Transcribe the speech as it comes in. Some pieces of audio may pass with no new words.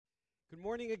Good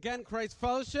morning again, Christ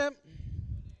Fellowship.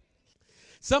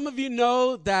 Some of you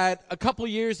know that a couple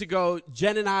years ago,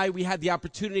 Jen and I, we had the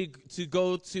opportunity to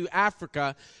go to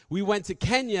Africa. We went to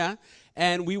Kenya,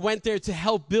 and we went there to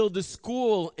help build a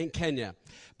school in Kenya.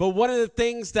 But one of the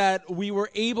things that we were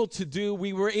able to do,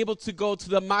 we were able to go to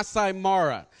the Masai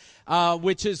Mara,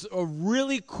 which is a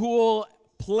really cool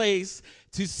place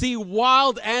to see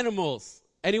wild animals.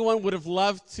 Anyone would have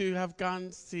loved to have gone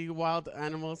to see wild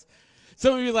animals?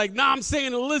 Some of you are like, nah, I'm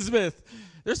saying Elizabeth.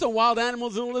 There's some wild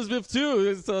animals in Elizabeth,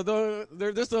 too. So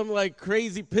there's some, like,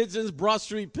 crazy pigeons, Broad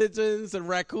Street pigeons and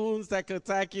raccoons that could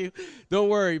attack you. Don't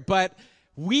worry. But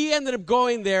we ended up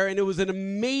going there, and it was an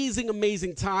amazing,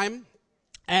 amazing time.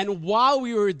 And while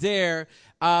we were there,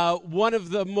 one of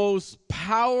the most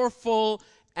powerful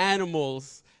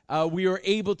animals we were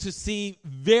able to see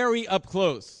very up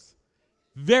close.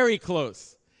 Very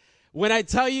close. When I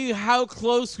tell you how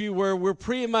close we were,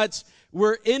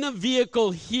 we're in a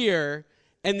vehicle here,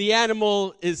 and the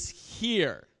animal is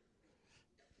here.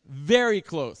 Very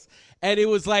close. And it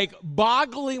was like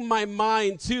boggling my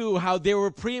mind, too, how they were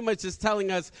pretty much just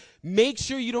telling us, make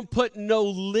sure you don't put no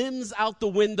limbs out the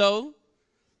window.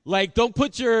 Like, don't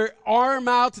put your arm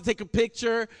out to take a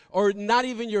picture, or not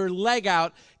even your leg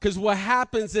out, because what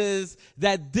happens is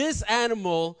that this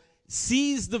animal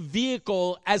sees the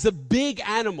vehicle as a big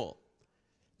animal.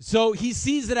 So he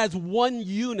sees it as one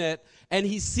unit, and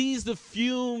he sees the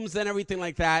fumes and everything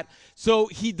like that. So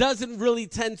he doesn't really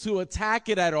tend to attack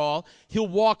it at all. He'll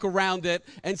walk around it.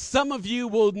 And some of you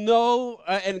will know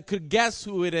and could guess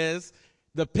who it is.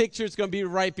 The picture's going to be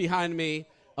right behind me,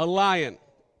 a lion.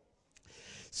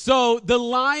 So the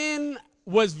lion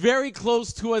was very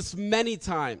close to us many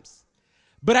times.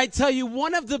 But I tell you,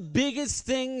 one of the biggest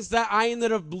things that I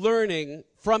ended up learning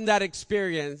from that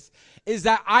experience is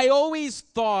that I always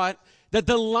thought that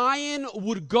the lion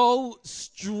would go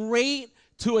straight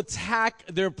to attack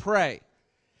their prey.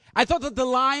 I thought that the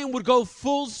lion would go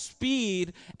full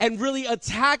speed and really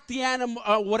attack the animal,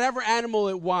 whatever animal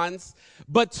it wants.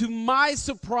 But to my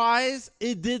surprise,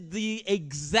 it did the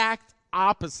exact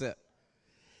opposite.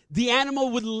 The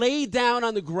animal would lay down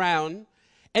on the ground,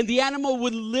 and the animal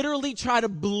would literally try to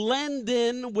blend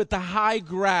in with the high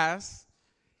grass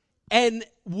and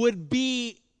would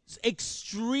be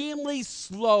extremely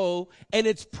slow in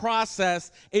its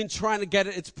process in trying to get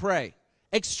its prey.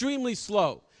 Extremely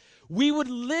slow. We would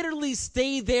literally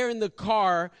stay there in the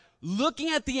car looking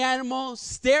at the animal,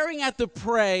 staring at the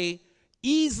prey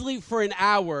easily for an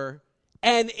hour,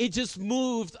 and it just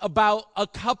moved about a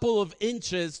couple of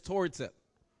inches towards it.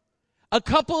 A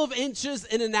couple of inches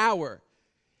in an hour.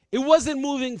 It wasn't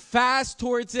moving fast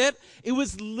towards it. It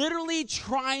was literally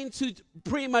trying to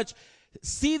pretty much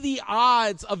see the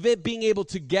odds of it being able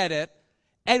to get it,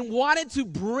 and wanted to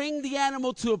bring the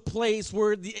animal to a place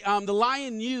where the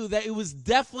lion knew that it was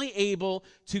definitely able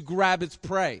to grab its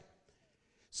prey.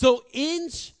 So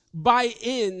inch by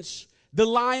inch, the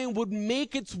lion would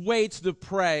make its way to the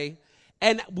prey,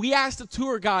 and we asked the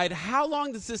tour guide, how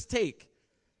long does this take?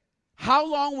 How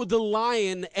long would the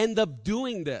lion end up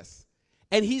doing this?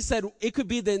 And he said it could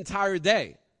be the entire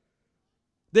day.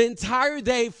 The entire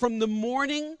day from the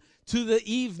morning to the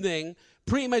evening,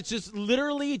 pretty much just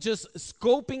literally just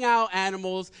scoping out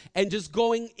animals and just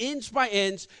going inch by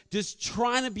inch, just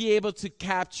trying to be able to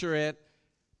capture it,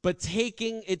 but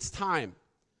taking its time.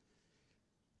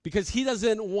 Because he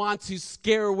doesn't want to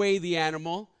scare away the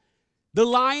animal. The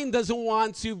lion doesn't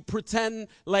want to pretend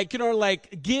like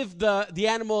give the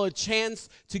animal a chance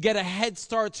to get a head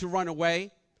start to run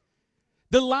away.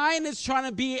 The lion is trying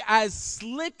to be as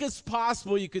slick as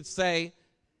possible, you could say,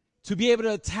 to be able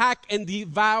to attack and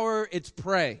devour its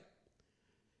prey.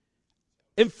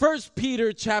 In 1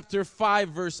 Peter chapter 5,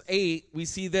 verse 8, we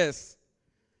see this.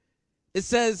 It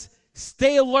says,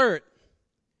 stay alert.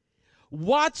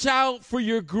 Watch out for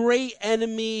your great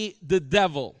enemy, the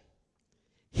devil.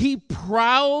 He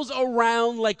prowls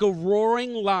around like a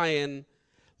roaring lion,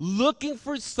 looking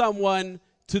for someone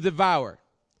to devour.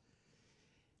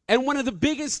 And one of the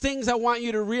biggest things I want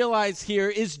you to realize here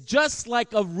is just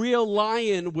like a real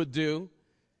lion would do,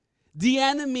 the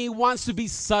enemy wants to be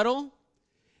subtle.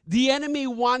 The enemy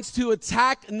wants to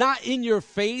attack not in your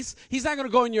face. He's not going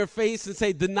to go in your face and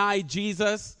say, deny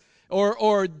Jesus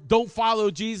or don't follow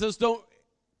Jesus. Don't,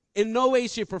 in no way,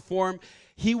 shape, or form.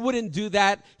 He wouldn't do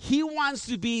that. He wants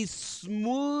to be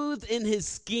smooth in his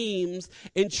schemes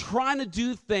and trying to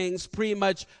do things pretty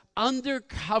much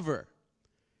undercover.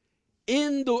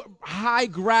 In the high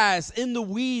grass, in the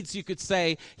weeds, you could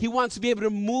say. He wants to be able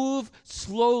to move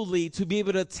slowly to be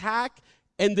able to attack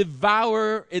and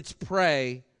devour its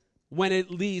prey when it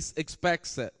least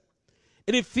expects it.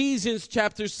 In Ephesians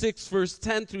chapter 6, verse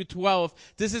 10 through 12,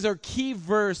 this is our key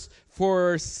verse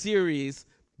for our series,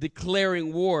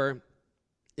 Declaring War.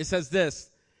 It says this: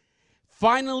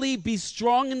 "Finally, be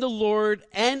strong in the Lord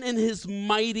and in his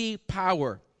mighty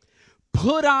power.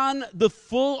 Put on the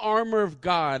full armor of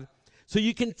God so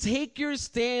you can take your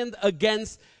stand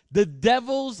against the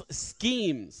devil's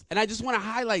schemes." And I just want to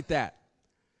highlight that.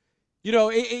 You know,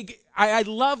 I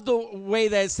love the way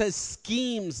that it says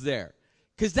schemes there,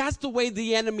 because that's the way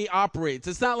the enemy operates.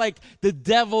 It's not like the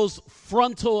devil's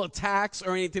frontal attacks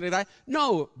or anything like that.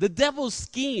 No, the devil's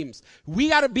schemes. We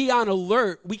got to be on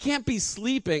alert. We can't be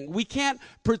sleeping. We can't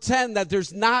pretend that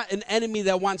there's not an enemy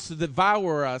that wants to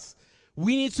devour us.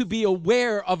 We need to be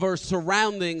aware of our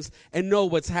surroundings and know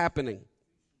what's happening.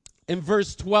 In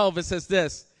verse 12, it says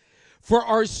this: "For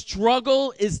our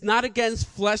struggle is not against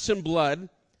flesh and blood,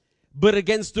 but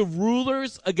against the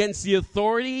rulers, against the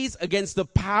authorities, against the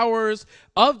powers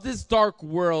of this dark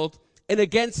world, and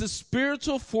against the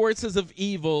spiritual forces of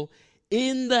evil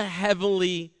in the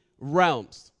heavenly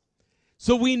realms."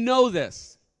 So we know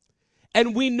this.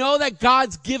 And we know that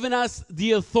God's given us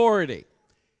the authority.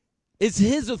 It's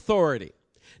his authority.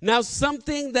 Now,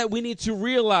 something that we need to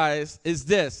realize is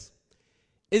this,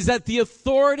 is that the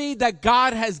authority that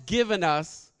God has given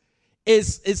us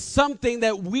is something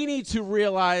that we need to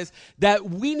realize, that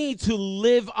we need to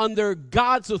live under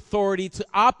God's authority, to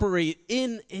operate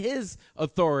in his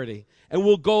authority. And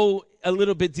we'll go a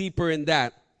little bit deeper in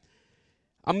that.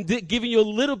 I'm giving you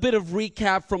a little bit of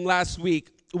recap from last week.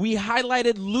 We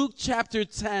highlighted Luke chapter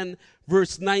 10,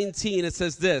 verse 19. It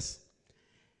says this: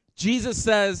 Jesus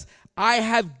says, "I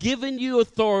have given you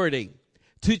authority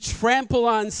to trample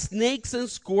on snakes and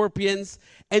scorpions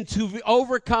and to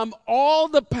overcome all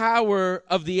the power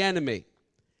of the enemy.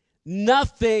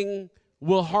 Nothing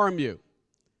will harm you."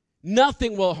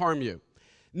 Nothing will harm you.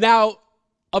 Now,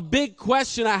 a big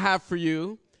question I have for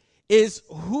you is,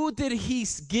 who did he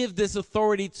give this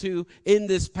authority to in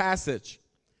this passage?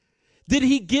 Did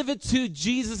he give it to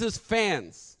Jesus'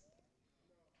 fans?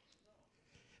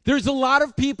 There's a lot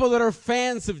of people that are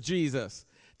fans of Jesus,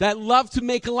 that love to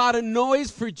make a lot of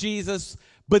noise for Jesus,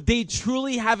 but they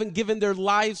truly haven't given their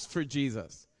lives for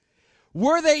Jesus.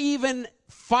 Were they even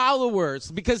followers?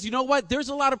 Because you know what? There's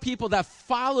a lot of people that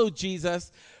follow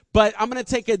Jesus, but I'm going to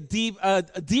take a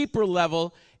deeper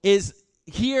level. Is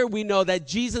here we know that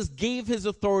Jesus gave his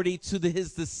authority to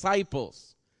his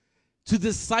disciples. To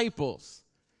disciples.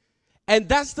 And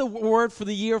that's the word for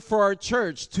the year for our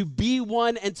church, to be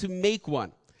one and to make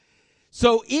one.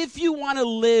 So if you want to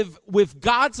live with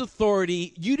God's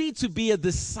authority, you need to be a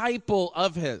disciple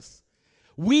of his.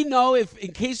 We know, if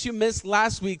in case you missed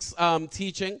last week's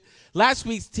teaching,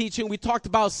 we talked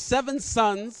about 7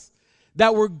 sons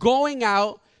that were going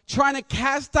out trying to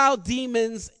cast out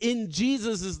demons in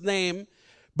Jesus' name,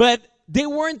 but they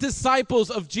weren't disciples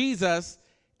of Jesus.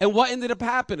 And what ended up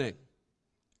happening?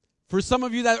 For some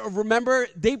of you that remember,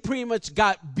 they pretty much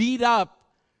got beat up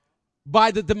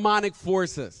by the demonic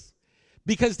forces,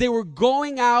 because they were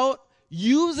going out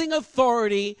using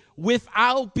authority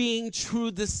without being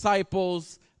true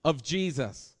disciples of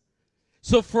Jesus.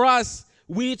 So for us,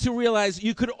 we need to realize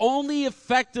you could only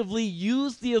effectively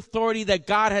use the authority that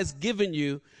God has given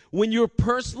you when you're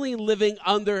personally living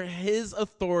under his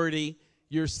authority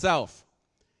yourself.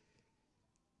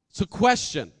 So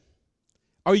question: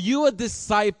 are you a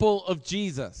disciple of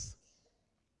Jesus?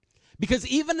 Because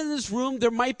even in this room,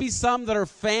 there might be some that are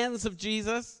fans of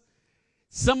Jesus.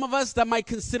 Some of us that might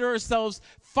consider ourselves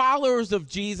followers of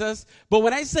Jesus. But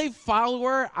when I say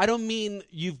follower, I don't mean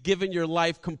you've given your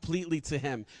life completely to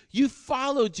him. You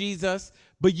follow Jesus,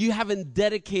 but you haven't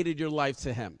dedicated your life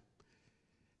to him.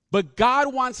 But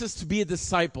God wants us to be a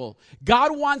disciple.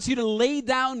 God wants you to lay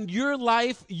down your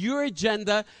life, your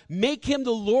agenda, make him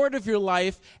the Lord of your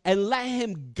life, and let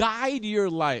him guide your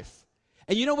life.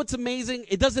 And you know what's amazing?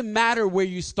 It doesn't matter where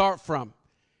you start from.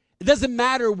 It doesn't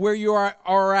matter where you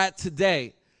are at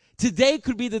today. Today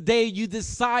could be the day you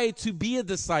decide to be a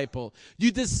disciple. You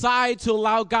decide to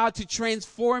allow God to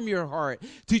transform your heart,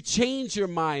 to change your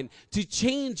mind, to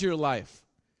change your life.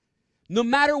 No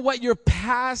matter what your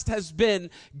past has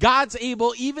been, God's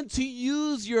able even to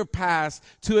use your past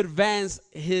to advance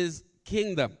his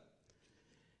kingdom.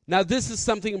 Now, this is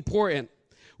something important.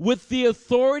 With the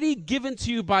authority given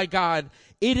to you by God,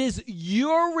 it is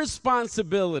your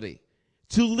responsibility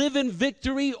to live in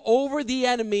victory over the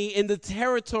enemy in the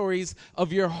territories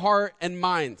of your heart and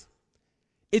mind.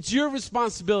 It's your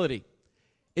responsibility.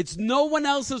 It's no one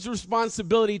else's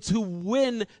responsibility to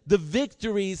win the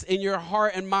victories in your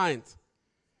heart and mind.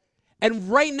 And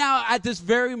right now, at this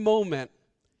very moment,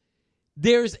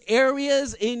 there's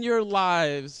areas in your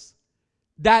lives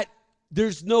that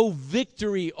there's no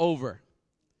victory over.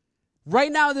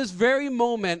 Right now, this very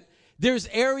moment, there's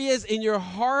areas in your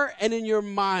heart and in your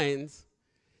mind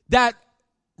that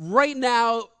right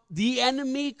now the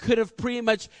enemy could have pretty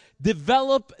much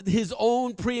developed his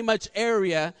own pretty much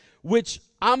area, which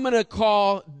I'm going to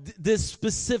call this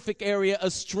specific area a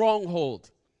stronghold.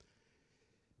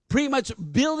 Pretty much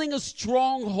building a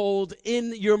stronghold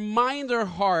in your mind or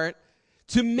heart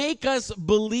to make us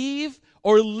believe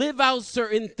or live out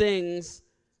certain things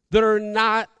that are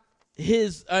not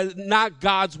not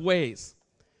God's ways.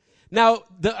 Now,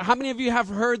 how many of you have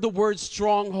heard the word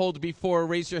stronghold before?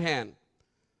 Raise your hand.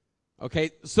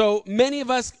 Okay, so many of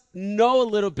us know a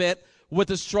little bit what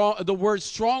the word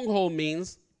stronghold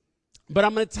means, but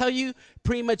I'm going to tell you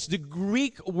pretty much the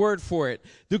Greek word for it.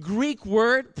 The Greek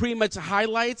word pretty much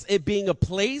highlights it being a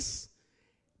place,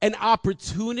 an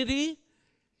opportunity,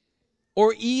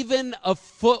 or even a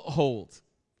foothold.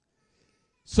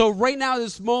 So right now,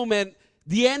 this moment,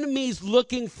 the enemy is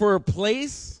looking for a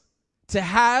place to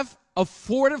have, a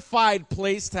fortified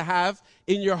place to have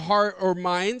in your heart or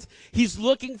mind. He's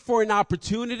looking for an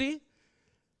opportunity.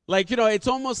 Like, it's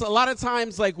almost a lot of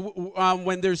times like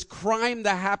when there's crime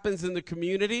that happens in the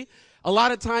community, a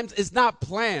lot of times it's not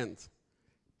planned.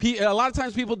 A lot of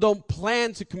times people don't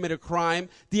plan to commit a crime.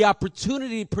 The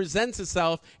opportunity presents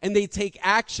itself and they take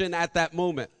action at that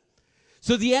moment.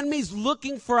 So the enemy's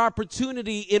looking for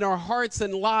opportunity in our hearts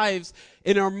and lives,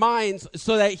 in our minds,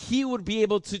 so that he would be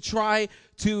able to try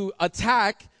to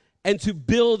attack and to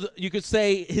build, you could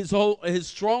say, his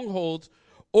stronghold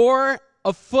or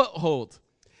a foothold.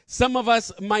 Some of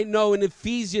us might know in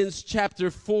Ephesians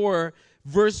chapter 4,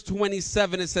 verse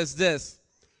 27, it says this: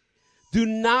 do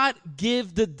not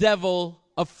give the devil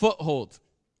a foothold.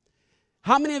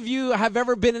 How many of you have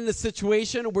ever been in a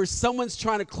situation where someone's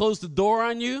trying to close the door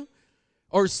on you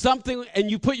or something and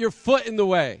you put your foot in the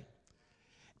way?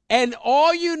 And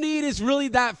all you need is really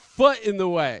that foot in the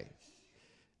way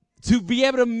to be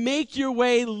able to make your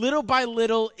way little by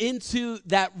little into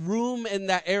that room and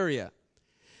that area.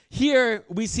 Here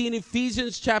we see in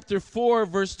Ephesians chapter 4,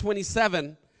 verse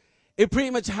 27, it pretty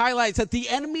much highlights that the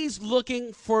enemy's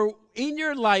looking for in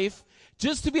your life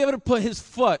just to be able to put his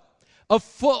foot, a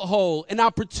foothold, an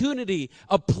opportunity,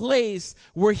 a place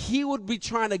where he would be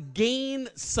trying to gain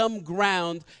some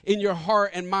ground in your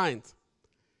heart and mind.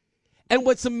 And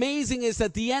what's amazing is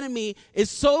that the enemy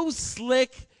is so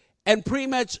slick and pretty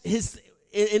much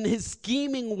in his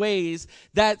scheming ways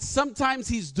that sometimes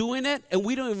he's doing it and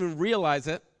we don't even realize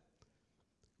it.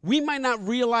 We might not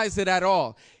realize it at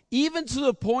all. Even to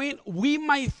the point we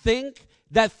might think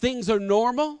that things are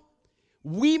normal.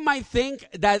 We might think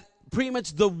that pretty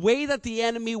much the way that the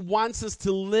enemy wants us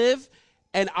to live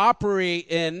and operate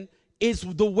in is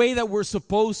the way that we're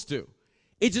supposed to.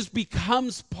 It just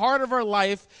becomes part of our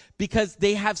life because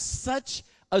they have such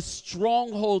a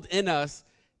stronghold in us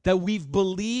that we've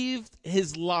believed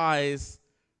his lies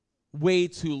way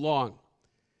too long.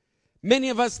 Many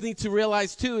of us need to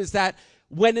realize too is that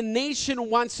when a nation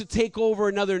wants to take over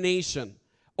another nation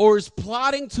or is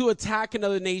plotting to attack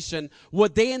another nation,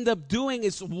 what they end up doing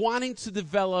is wanting to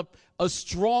develop a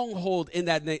stronghold in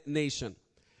that nation.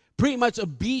 Pretty much a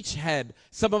beachhead,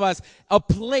 some of us, a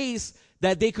place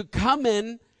that they could come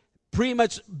in, pretty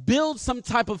much build some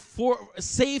type of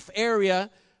safe area,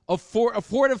 a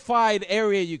fortified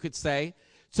area, you could say,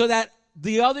 so that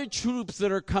the other troops that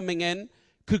are coming in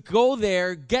could go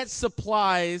there, get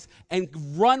supplies, and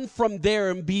run from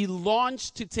there and be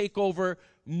launched to take over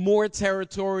more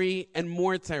territory and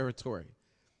more territory.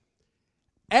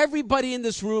 Everybody in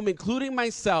this room, including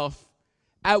myself,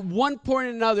 at one point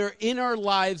or another in our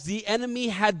lives, the enemy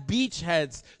had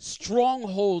beachheads,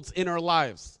 strongholds in our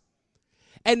lives.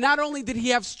 And not only did he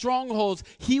have strongholds,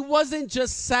 he wasn't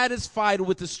just satisfied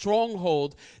with the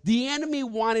stronghold. The enemy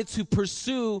wanted to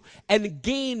pursue and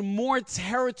gain more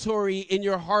territory in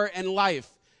your heart and life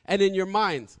and in your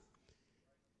mind.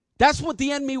 That's what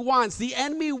the enemy wants. The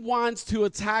enemy wants to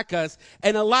attack us.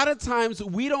 And a lot of times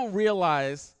we don't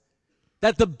realize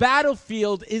that the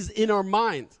battlefield is in our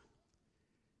mind.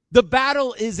 The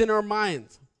battle is in our mind.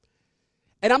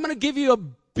 And I'm going to give you a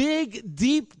big,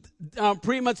 deep,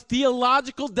 pretty much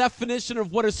theological definition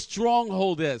of what a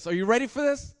stronghold is. Are you ready for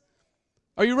this?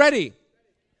 Are you ready?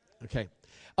 Okay.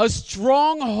 A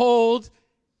stronghold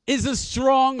is a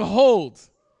stronghold.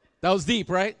 That was deep,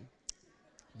 right?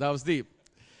 That was deep.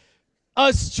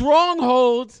 A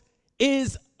stronghold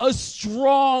is a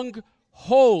strong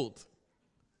hold.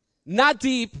 Not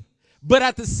deep, but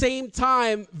at the same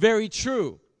time, very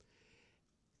true.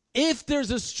 If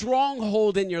there's a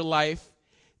stronghold in your life,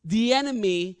 the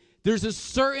enemy, there's a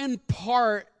certain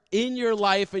part in your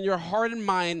life, in your heart and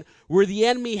mind, where the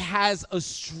enemy has a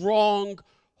strong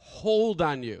hold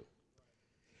on you.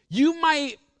 You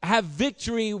might have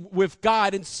victory with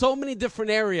God in so many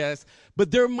different areas,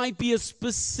 but there might be a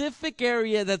specific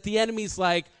area that the enemy's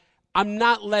like, I'm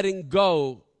not letting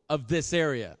go of this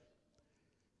area.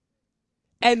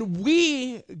 And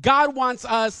God wants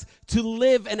us to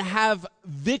live and have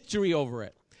victory over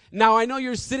it. Now, I know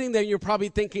you're sitting there and you're probably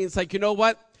thinking, it's like, you know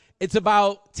what? It's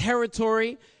about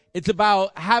territory. It's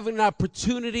about having an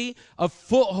opportunity, a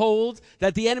foothold,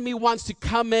 that the enemy wants to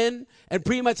come in and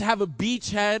pretty much have a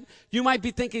beachhead. You might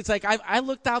be thinking, it's like, I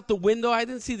looked out the window. I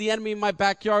didn't see the enemy in my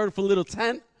backyard with a little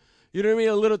tent. You know what I mean?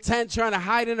 A little tent trying to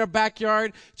hide in our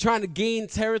backyard, trying to gain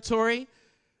territory.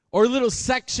 Or a little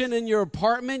section in your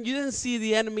apartment. You didn't see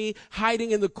the enemy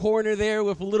hiding in the corner there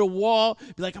with a little wall.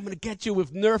 Be like, I'm going to get you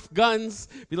with Nerf guns.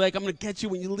 Be like, I'm going to get you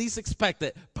when you least expect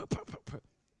it.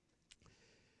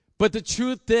 But the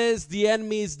truth is, the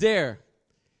enemy is there.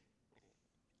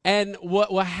 And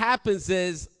what happens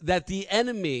is that the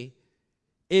enemy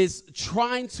is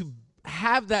trying to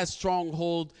have that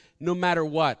stronghold no matter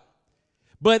what.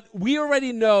 But we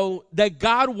already know that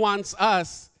God wants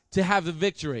us to have the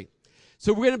victory.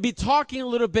 So we're going to be talking a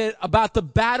little bit about the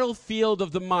battlefield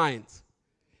of the mind.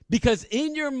 Because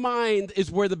in your mind is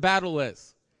where the battle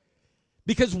is.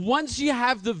 Because once you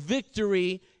have the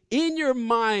victory in your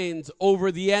mind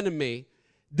over the enemy,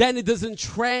 then it doesn't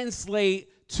translate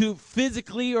to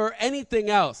physically or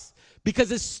anything else.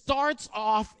 Because it starts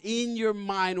off in your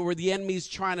mind where the enemy is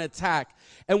trying to attack.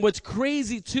 And what's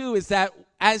crazy too is that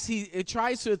as it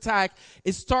tries to attack,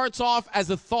 it starts off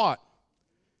as a thought.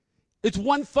 It's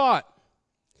one thought.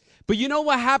 But you know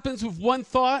what happens with one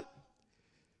thought?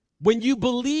 When you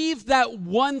believe that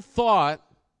one thought,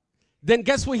 then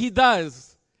guess what he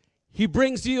does? He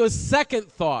brings you a second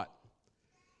thought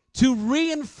to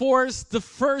reinforce the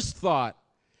first thought.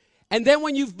 And then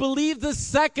when you've believed the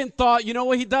second thought, you know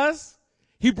what he does?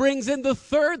 He brings in the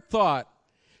third thought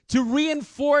to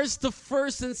reinforce the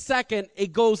first and second.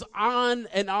 It goes on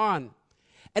and on.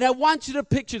 And I want you to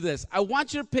picture this. I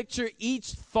want you to picture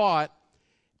each thought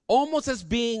almost as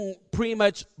being pretty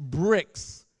much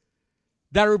bricks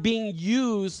that are being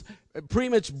used, pretty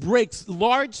much bricks,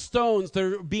 large stones that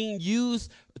are being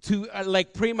used to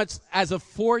like pretty much as a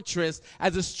fortress,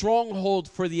 as a stronghold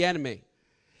for the enemy.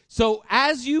 So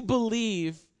as you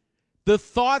believe the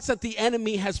thoughts that the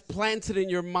enemy has planted in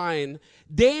your mind,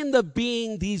 they end up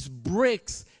being these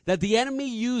bricks that the enemy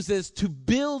uses to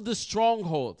build the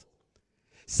stronghold.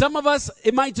 Some of us,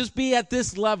 it might just be at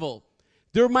this level.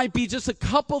 There might be just a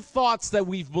couple thoughts that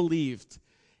we've believed.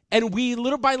 And we,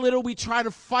 little by little, we try to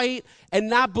fight and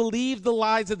not believe the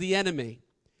lies of the enemy.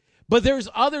 But there's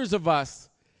others of us,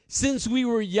 since we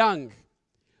were young,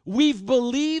 we've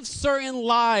believed certain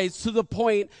lies to the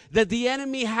point that the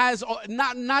enemy has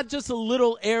not just a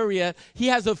little area, he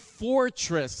has a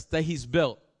fortress that he's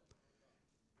built.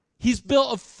 He's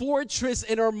built a fortress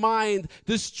in our mind.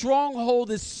 The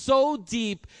stronghold is so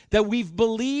deep that we've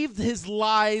believed his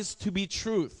lies to be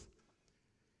truth.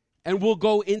 And we'll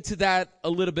go into that a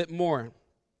little bit more.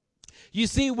 You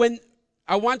see,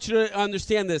 I want you to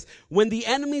understand this. When the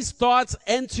enemy's thoughts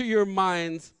enter your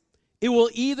mind, it will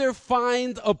either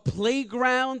find a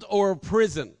playground or a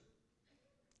prison.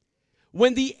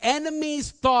 When the enemy's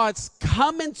thoughts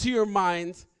come into your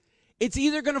mind, it's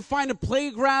either going to find a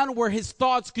playground where his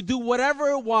thoughts could do whatever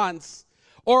it wants,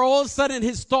 or all of a sudden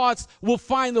his thoughts will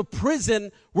find a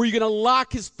prison where you're going to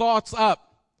lock his thoughts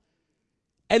up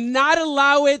and not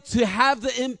allow it to have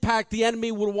the impact the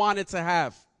enemy would want it to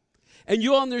have. And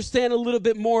you'll understand a little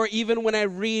bit more even when I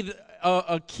read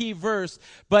a key verse,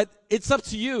 but it's up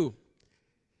to you.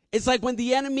 It's like when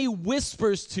the enemy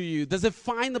whispers to you, does it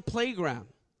find the playground?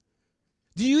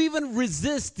 Do you even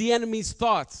resist the enemy's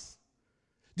thoughts?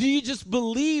 Do you just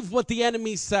believe what the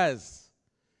enemy says?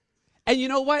 And you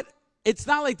know what? It's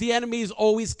not like the enemy is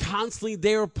always constantly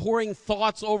there pouring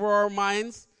thoughts over our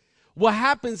minds. What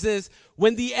happens is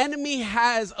when the enemy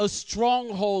has a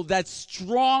stronghold that's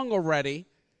strong already,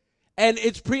 and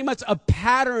it's pretty much a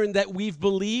pattern that we've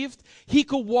believed, he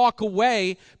could walk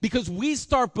away because we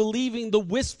start believing the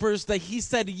whispers that he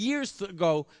said years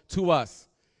ago to us.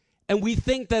 And we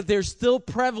think that they're still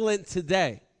prevalent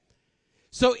today.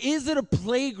 So is it a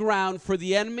playground for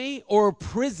the enemy or a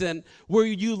prison where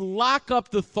you lock up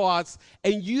the thoughts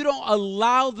and you don't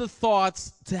allow the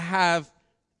thoughts to have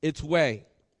its way?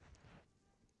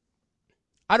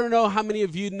 I don't know how many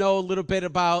of you know a little bit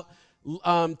about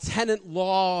tenant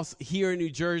laws here in New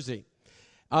Jersey.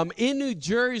 In New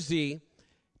Jersey,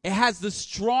 it has the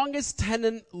strongest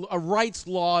tenant rights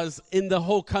laws in the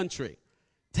whole country.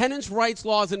 Tenants' rights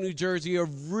laws in New Jersey are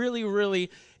really,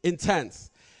 really intense.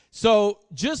 So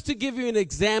just to give you an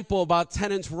example about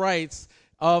tenants' rights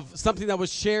of something that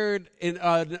was shared,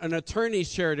 an attorney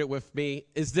shared it with me,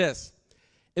 is this.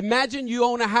 Imagine you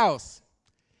own a house,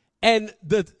 and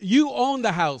you own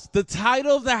the house. The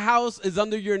title of the house is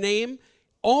under your name,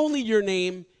 only your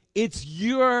name. It's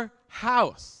your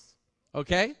house,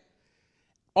 okay?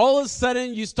 All of a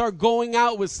sudden, you start going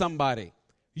out with somebody.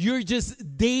 You're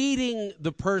just dating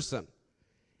the person.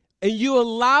 And you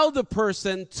allow the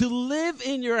person to live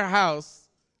in your house,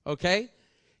 okay?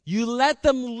 You let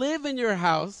them live in your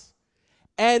house,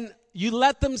 and you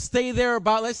let them stay there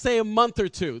about, let's say, a month or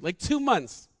two, like 2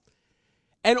 months.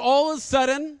 And all of a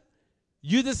sudden,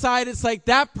 you decide it's like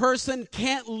that person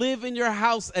can't live in your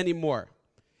house anymore.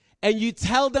 And you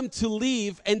tell them to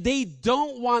leave, and they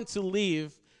don't want to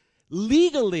leave.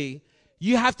 Legally,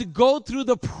 you have to go through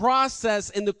the process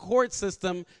in the court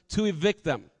system to evict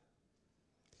them.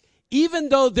 Even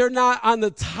though they're not on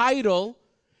the title,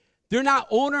 they're not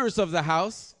owners of the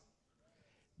house.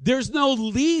 There's no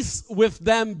lease with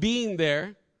them being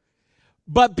there.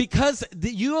 But because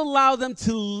you allow them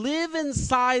to live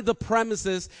inside the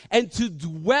premises and to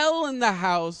dwell in the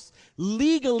house,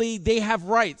 legally they have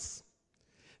rights.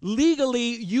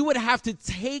 Legally, you would have to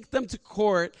take them to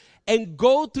court and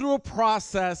go through a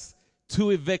process to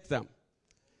evict them.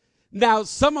 Now,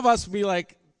 some of us would be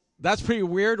like, that's pretty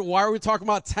weird. Why are we talking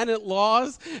about tenant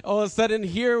laws? All of a sudden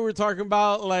here we're talking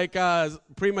about like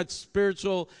pretty much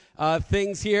spiritual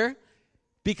things here.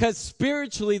 Because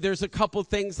spiritually there's a couple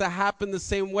things that happen the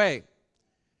same way.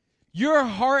 Your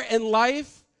heart and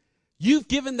life, you've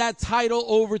given that title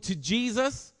over to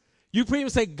Jesus. You pretty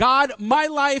much say, God, my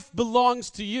life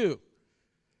belongs to you.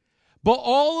 But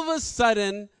all of a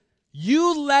sudden,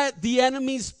 you let the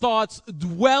enemy's thoughts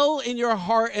dwell in your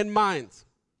heart and mind.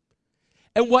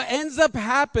 And what ends up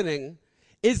happening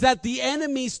is that the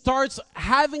enemy starts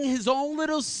having his own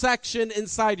little section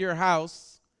inside your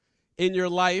house, in your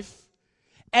life.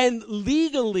 And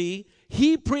legally,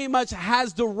 he pretty much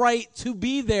has the right to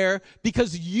be there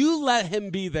because you let him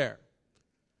be there.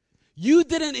 You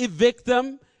didn't evict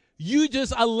them. You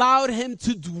just allowed him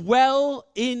to dwell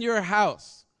in your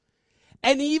house.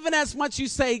 And even as much you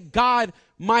say, God,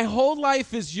 my whole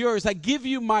life is yours. I give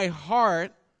you my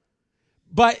heart.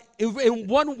 But in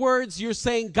one words, you're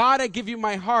saying, God, I give you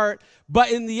my heart.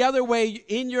 But in the other way,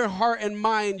 in your heart and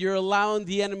mind, you're allowing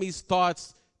the enemy's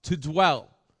thoughts to dwell.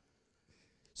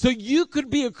 So you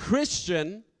could be a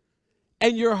Christian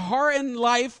and your heart and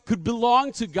life could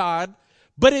belong to God.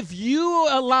 But if you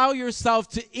allow yourself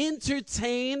to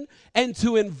entertain and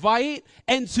to invite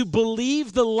and to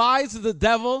believe the lies of the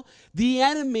devil, the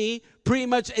enemy pretty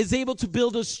much is able to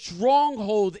build a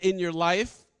stronghold in your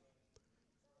life.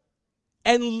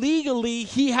 And legally,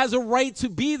 he has a right to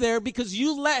be there because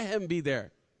you let him be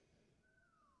there.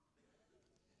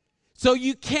 So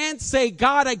you can't say,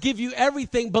 God, I give you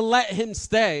everything, but let him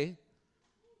stay.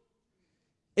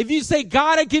 If you say,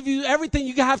 God, I give you everything,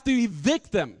 you have to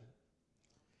evict them.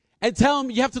 And tell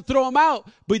them you have to throw them out.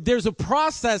 But there's a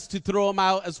process to throw them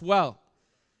out as well.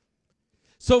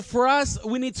 So for us,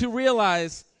 we need to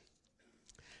realize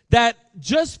that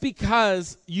just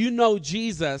because you know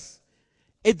Jesus,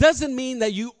 it doesn't mean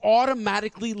that you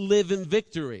automatically live in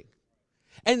victory.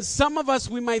 And some of us,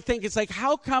 we might think it's like,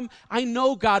 how come I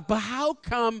know God, but how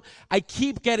come I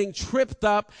keep getting tripped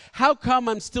up? How come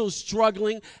I'm still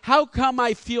struggling? How come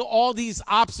I feel all these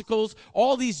obstacles,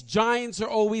 all these giants are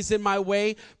always in my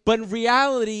way? But in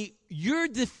reality, you're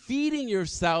defeating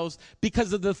yourselves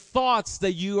because of the thoughts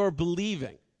that you are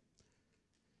believing.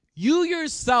 You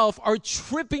yourself are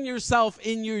tripping yourself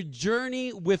in your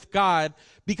journey with God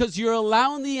because you're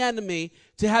allowing the enemy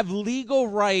to have legal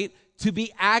right to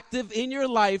be active in your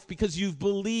life because you've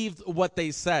believed what they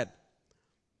said.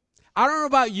 I don't know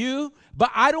about you,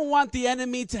 but I don't want the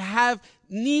enemy to have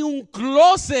ni un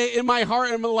closet in my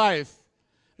heart and my life.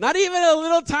 Not even a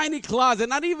little tiny closet,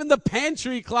 not even the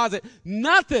pantry closet,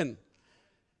 nothing.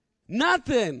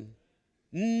 Nothing.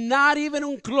 Not even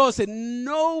un closet,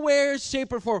 nowhere,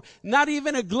 shape, or form. Not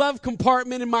even a glove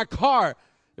compartment in my car.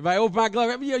 If I open my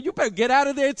glove, you better get out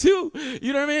of there too.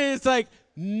 You know what I mean? It's like,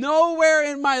 nowhere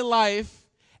in my life,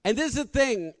 and this is the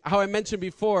thing, how I mentioned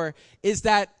before, is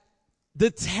that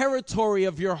the territory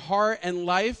of your heart and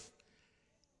life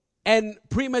and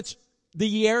pretty much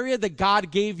the area that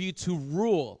God gave you to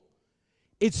rule,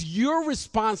 it's your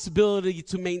responsibility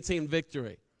to maintain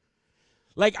victory.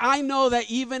 Like, I know that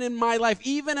even in my life,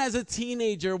 even as a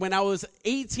teenager, when I was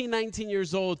 18, 19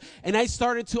 years old, and I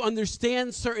started to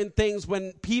understand certain things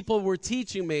when people were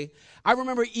teaching me, I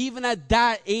remember even at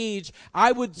that age,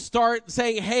 I would start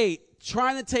saying, hey,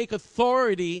 trying to take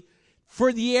authority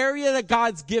for the area that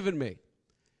God's given me.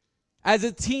 As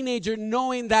a teenager,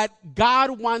 knowing that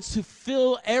God wants to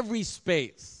fill every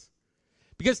space.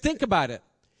 Because think about it.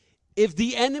 If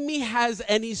the enemy has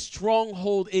any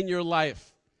stronghold in your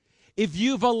life, if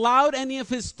you've allowed any of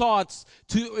his thoughts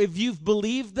if you've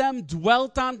believed them,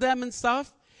 dwelt on them and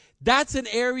stuff, that's an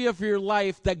area of your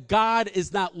life that God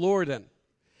is not Lord in.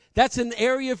 That's an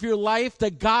area of your life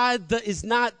that God is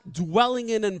not dwelling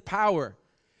in power.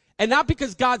 And not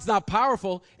because God's not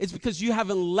powerful, it's because you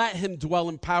haven't let him dwell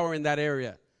in power in that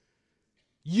area.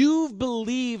 You've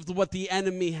believed what the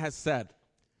enemy has said.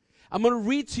 I'm going to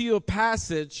read to you a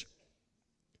passage,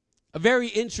 a very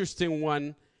interesting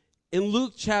one, in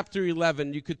Luke chapter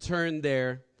 11. You could turn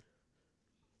there.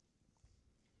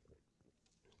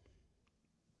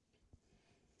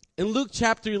 In Luke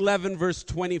chapter 11, verse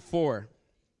 24.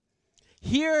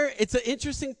 Here, it's an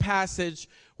interesting passage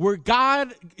where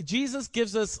Jesus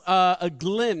gives us a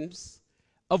glimpse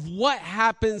of what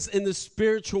happens in the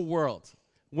spiritual world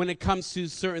when it comes to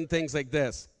certain things like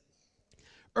this.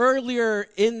 Earlier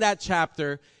in that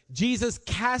chapter, Jesus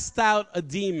cast out a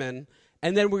demon,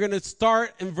 and then we're going to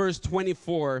start in verse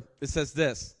 24. It says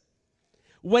this: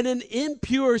 when an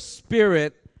impure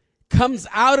spirit comes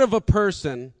out of a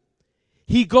person,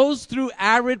 he goes through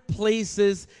arid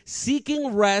places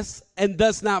seeking rest and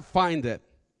does not find it.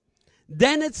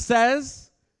 Then it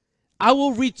says, I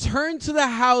will return to the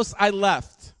house I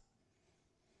left.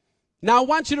 Now I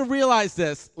want you to realize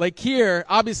this. Like here,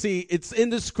 obviously it's in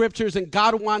the scriptures and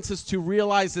God wants us to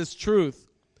realize this truth.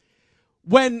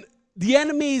 When the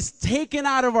enemy is taken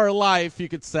out of our life, you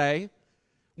could say,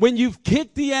 when you've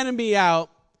kicked the enemy out,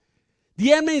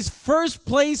 the enemy's first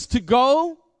place to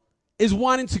go is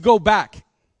wanting to go back.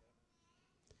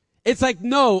 It's like,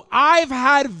 no, I've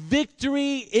had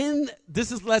victory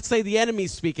this is, let's say, the enemy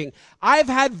speaking. I've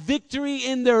had victory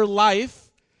in their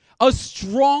life, a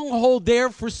stronghold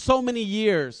there for so many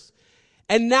years.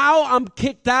 And now I'm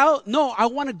kicked out. No, I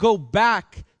want to go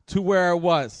back to where I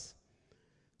was.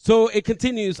 So it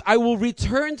continues, I will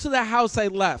return to the house I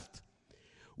left.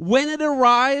 When it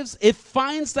arrives, it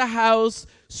finds the house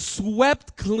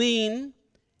swept clean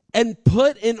and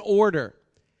put in order.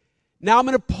 Now, I'm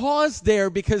going to pause there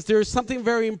because there's something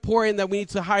very important that we need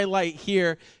to highlight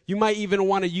here. You might even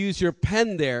want to use your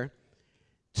pen there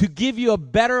to give you a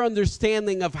better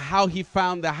understanding of how he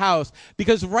found the house.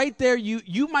 Because right there,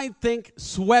 you might think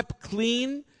swept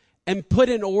clean and put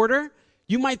in order.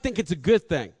 You might think it's a good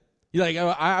thing. You're like, oh,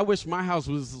 I wish my house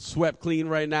was swept clean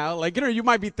right now. Like, you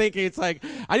might be thinking it's like,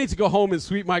 I need to go home and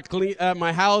sweep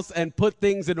my house and put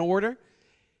things in order.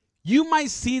 You might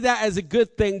see that as a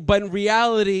good thing, but in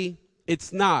reality,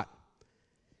 it's not.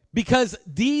 Because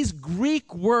these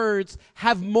Greek words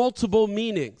have multiple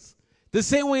meanings. The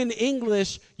same way in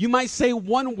English, you might say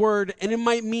one word and it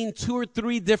might mean 2 or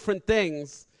 3 different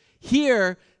things.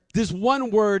 Here, this one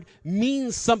word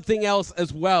means something else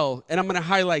as well, and I'm going to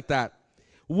highlight that.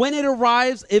 When it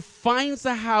arrives, it finds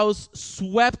the house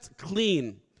swept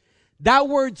clean. That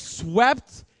word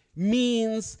swept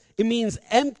means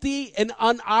empty and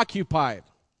unoccupied.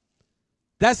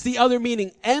 That's the other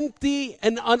meaning, empty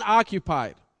and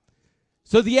unoccupied.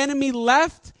 So the enemy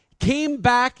left, came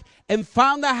back, and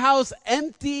found the house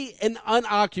empty and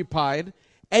unoccupied.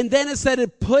 And then it said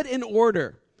it put in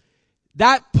order.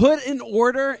 That put in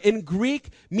order in Greek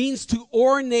means to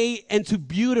ornate and to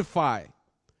beautify.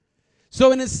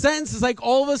 So in a sense, it's like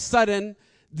all of a sudden,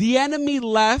 the enemy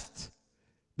left,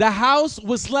 the house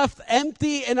was left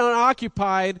empty and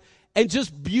unoccupied, and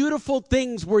just beautiful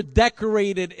things were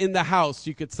decorated in the house,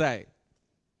 you could say.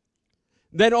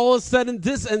 Then all of a sudden,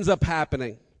 this ends up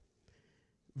happening.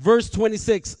 Verse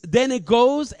 26, then it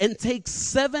goes and takes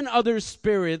 7 other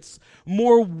spirits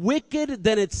more wicked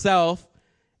than itself,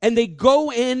 and they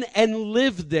go in and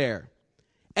live there.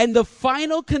 And the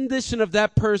final condition of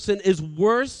that person is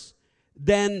worse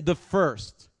than the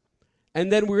first.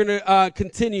 And then we're going to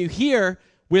continue here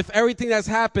with everything that's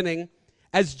happening.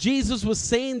 As Jesus was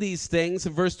saying these things,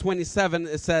 in verse 27,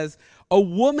 it says, a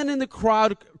woman in the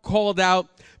crowd called out,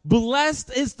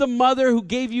 blessed is the mother who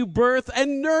gave you birth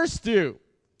and nursed you.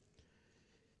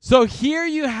 So here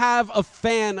you have a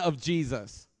fan of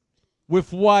Jesus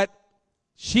with what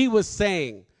she was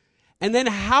saying. And then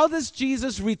how does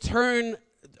Jesus return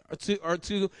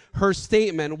to her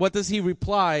statement? What does he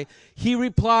reply? He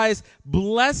replies,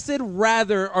 blessed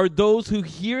rather are those who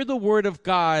hear the word of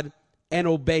God and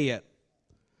obey it.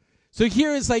 So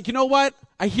here it's like, you know what?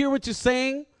 I hear what you're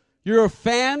saying. You're a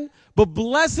fan, but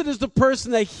blessed is the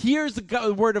person that hears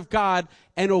the word of God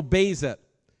and obeys it.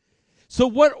 So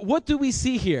what do we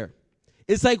see here?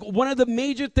 It's like one of the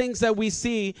major things that we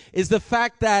see is the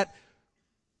fact that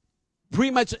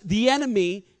pretty much the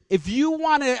enemy, if you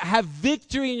want to have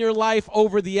victory in your life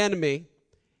over the enemy,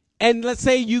 and let's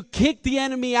say you kick the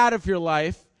enemy out of your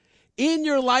life, in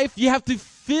your life, you have to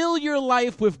fill your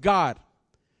life with God.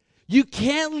 You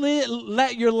can't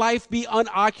let your life be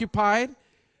unoccupied.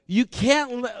 You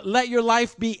can't let your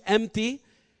life be empty.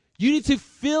 You need to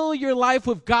fill your life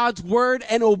with God's word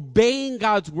and obeying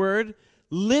God's word,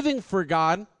 living for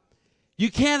God. You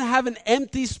can't have an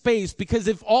empty space, because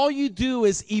if all you do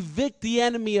is evict the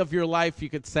enemy of your life, you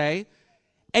could say,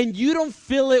 and you don't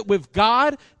fill it with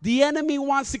God, the enemy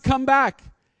wants to come back.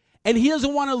 And he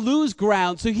doesn't want to lose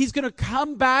ground, so he's going to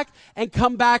come back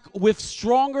with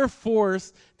stronger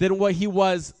force than what he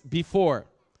was before.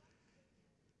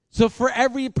 So for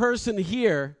every person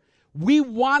here, we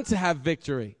want to have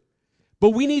victory.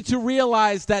 But we need to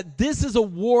realize that this is a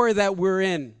war that we're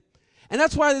in. And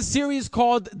that's why the series is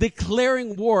called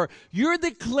Declaring War. You're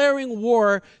declaring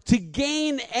war to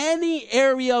gain any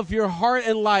area of your heart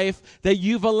and life that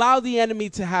you've allowed the enemy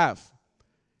to have.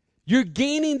 You're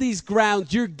gaining these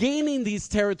grounds, you're gaining these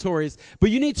territories,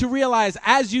 but you need to realize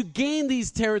as you gain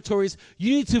these territories,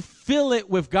 you need to fill it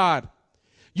with God.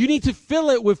 You need to fill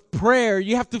it with prayer.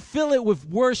 You have to fill it with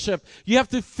worship. You have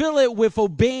to fill it with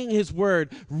obeying his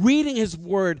word, reading his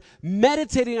word,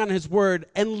 meditating on his word,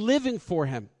 and living for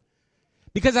him.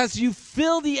 Because as you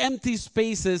fill the empty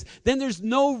spaces, then there's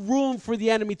no room for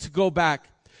the enemy to go back.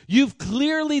 You've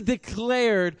clearly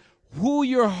declared who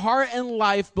your heart and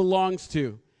life belongs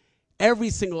to.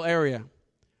 Every single area.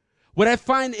 What I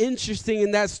find interesting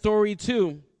in that story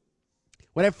too,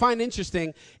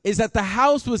 is that the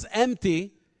house was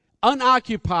empty,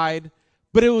 unoccupied,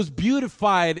 but it was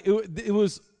beautified. It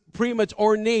was pretty much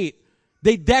ornate.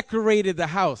 They decorated the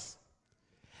house.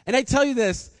 And I tell you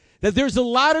this, that there's a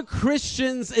lot of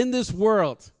Christians in this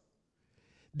world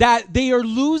that they are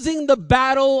losing the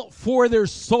battle for their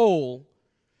soul,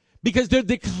 because they're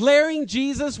declaring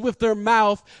Jesus with their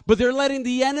mouth, but they're letting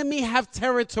the enemy have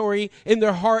territory in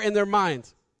their heart and their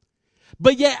mind.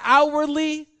 But yet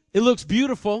outwardly, it looks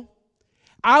beautiful.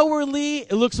 Outwardly,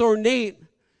 it looks ornate.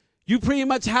 You pretty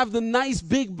much have the nice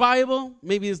big Bible.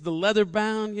 Maybe it's the leather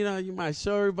bound, you might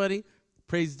show everybody.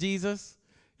 Praise Jesus.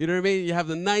 You know what I mean? You have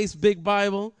the nice big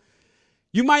Bible.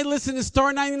 You might listen to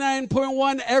Star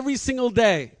 99.1 every single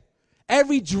day.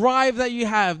 Every drive that you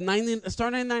have, Star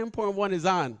 99.1 is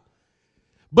on.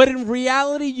 But in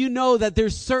reality, you know that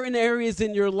there's certain areas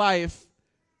in your life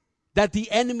that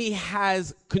the enemy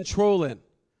has control in.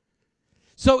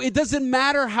 So it doesn't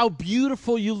matter how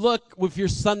beautiful you look with your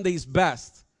Sunday's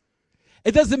best.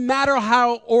 It doesn't matter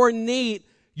how ornate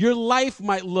your life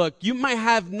might look. You might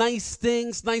have nice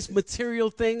things, nice material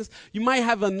things. You might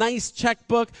have a nice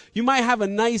checkbook. You might have a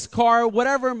nice car,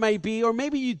 whatever it might be, or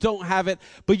maybe you don't have it,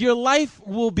 but your life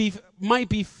might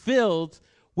be filled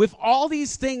with all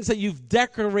these things that you've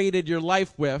decorated your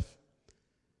life with,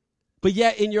 but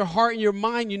yet in your heart and your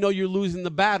mind, you know you're losing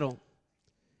the battle.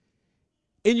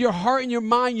 In your heart and your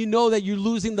mind, you know that you're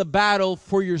losing the battle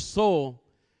for your soul.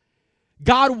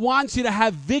 God wants you to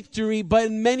have victory, but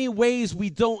in many ways we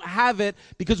don't have it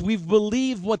because we've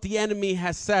believed what the enemy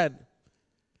has said.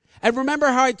 And remember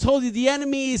how I told you the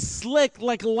enemy is slick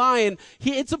like a lion.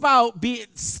 It's about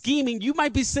scheming. You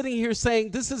might be sitting here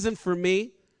saying, this isn't for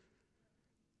me.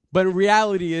 But in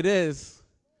reality, it is.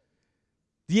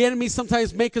 The enemy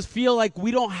sometimes make us feel like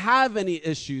we don't have any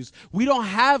issues. We don't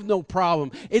have no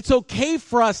problem. It's okay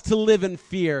for us to live in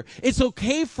fear. It's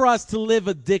okay for us to live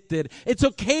addicted. It's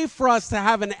okay for us to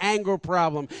have an anger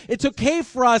problem. It's okay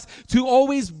for us to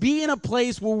always be in a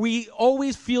place where we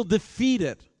always feel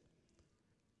defeated.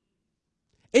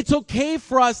 It's okay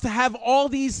for us to have all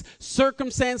these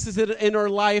circumstances in our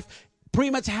life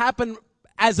pretty much happen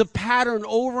as a pattern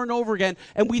over and over again,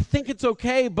 and we think it's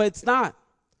okay, but it's not.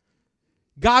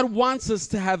 God wants us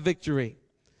to have victory.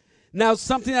 Now,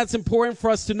 something that's important for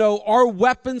us to know, our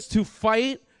weapons to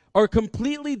fight are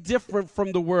completely different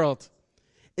from the world.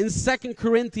 In 2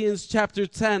 Corinthians chapter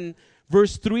 10,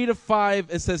 verse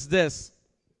 3-5, it says this: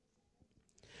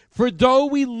 For though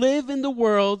we live in the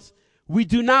world, we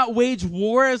do not wage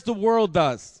war as the world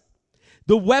does.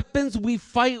 The weapons we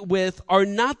fight with are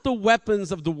not the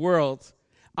weapons of the world.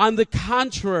 On the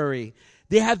contrary,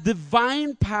 they have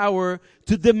divine power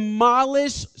to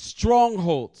demolish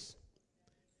strongholds.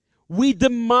 We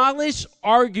demolish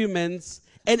arguments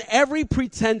and every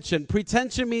pretension.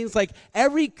 Pretension means like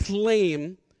every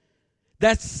claim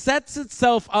that sets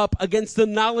itself up against the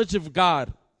knowledge of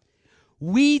God.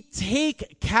 We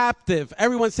take captive.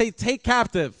 Everyone say, take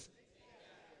captive.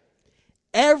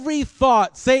 Every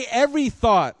thought. Say every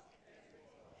thought.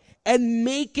 and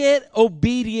make it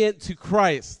obedient to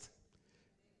Christ.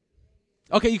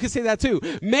 Okay, you can say that too.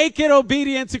 Make it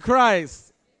obedient to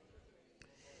Christ.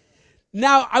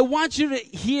 Now, I want you to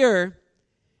hear,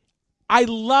 I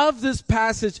love this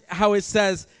passage, how it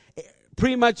says,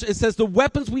 pretty much it says the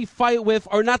weapons we fight with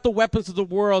are not the weapons of the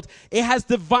world. It has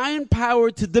divine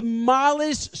power to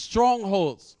demolish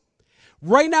strongholds.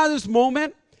 Right now, this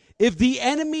moment, if the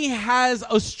enemy has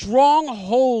a strong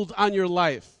hold on your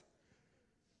life,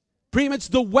 pretty much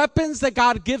the weapons that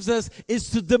God gives us is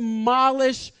to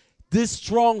demolish this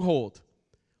stronghold,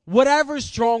 whatever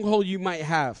stronghold you might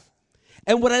have.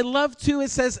 And what I love too, it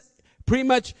says pretty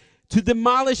much to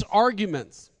demolish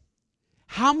arguments.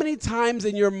 How many times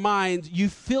in your mind you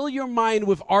fill your mind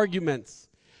with arguments?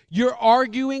 You're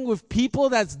arguing with people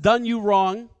that's done you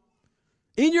wrong.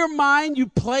 In your mind, you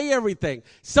play everything.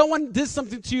 Someone did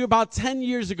something to you about 10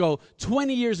 years ago,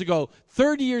 20 years ago,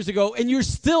 30 years ago, and you're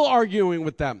still arguing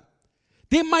with them.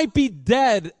 They might be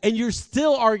dead, and you're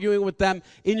still arguing with them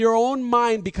in your own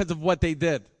mind because of what they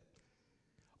did.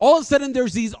 All of a sudden,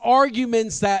 there's these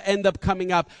arguments that end up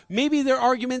coming up. Maybe they're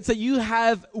arguments that you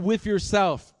have with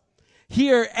yourself.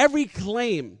 Here, every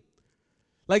claim.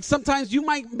 Like sometimes you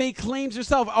might make claims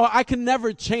yourself. Oh, I can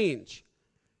never change.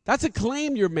 That's a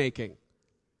claim you're making.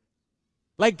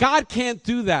 Like God can't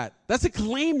do that. That's a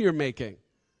claim you're making.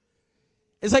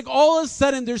 It's like all of a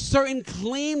sudden there's certain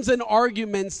claims and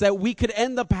arguments that we could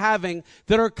end up having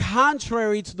that are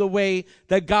contrary to the way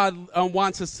that God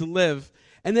wants us to live.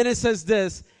 And then it says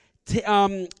this,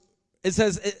 it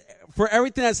says, for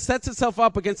everything that sets itself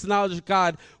up against the knowledge of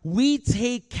God, we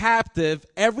take captive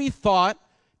every thought,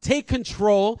 take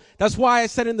control. That's why I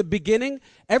said in the beginning,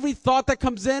 every thought that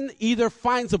comes in either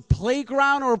finds a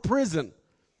playground or a prison.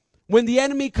 When the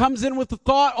enemy comes in with a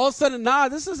thought, all of a sudden,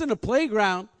 this isn't a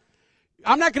playground.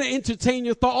 I'm not going to entertain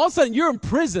your thought. All of a sudden, you're in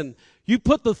prison. You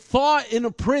put the thought in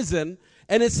a prison,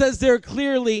 and it says there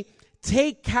clearly,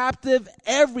 take captive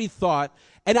every thought.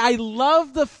 And I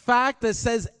love the fact that it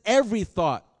says every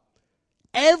thought.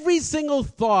 Every single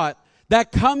thought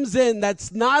that comes in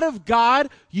that's not of God,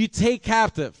 you take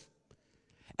captive.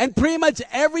 And pretty much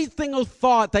every single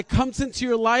thought that comes into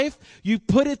your life, you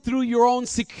put it through your own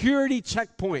security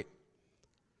checkpoint.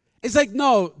 It's like,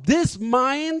 no, this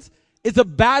mind is a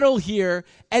battle here,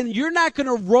 and you're not going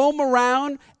to roam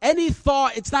around. Any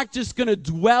thought, it's not just going to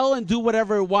dwell and do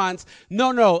whatever it wants.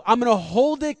 No, I'm going to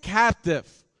hold it captive.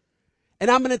 And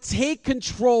I'm going to take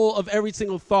control of every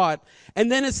single thought.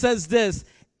 And then it says this,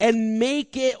 and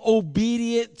make it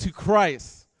obedient to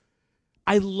Christ.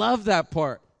 I love that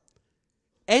part.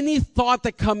 Any thought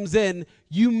that comes in,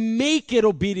 you make it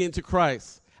obedient to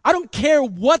Christ. I don't care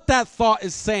what that thought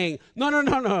is saying.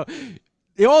 No.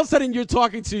 All of a sudden, you're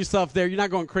talking to yourself there. You're not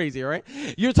going crazy, all right?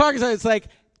 You're talking to it's like,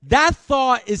 that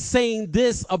thought is saying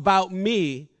this about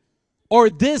me or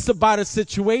this about a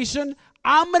situation.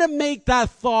 I'm going to make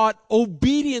that thought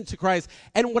obedient to Christ.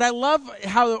 And what I love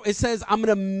how it says, I'm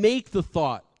going to make the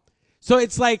thought. So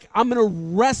it's like, I'm going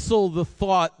to wrestle the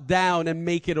thought down and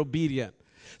make it obedient.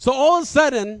 So all of a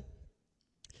sudden,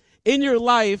 in your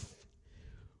life,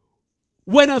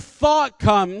 when a thought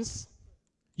comes,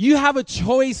 you have a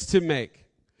choice to make.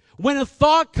 When a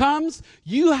thought comes,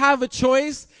 you have a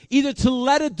choice either to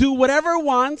let it do whatever it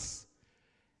wants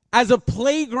as a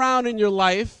playground in your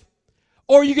life,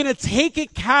 or you're going to take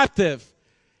it captive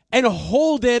and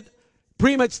hold it,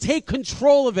 pretty much take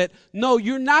control of it. No,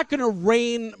 you're not going to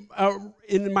reign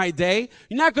in my day.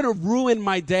 You're not going to ruin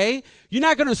my day. You're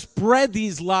not going to spread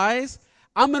these lies.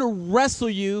 I'm going to wrestle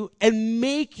you and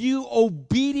make you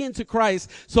obedient to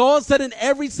Christ. So all of a sudden,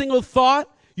 every single thought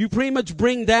you pretty much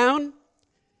bring down,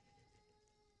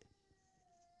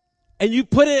 and you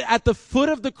put it at the foot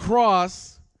of the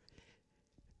cross,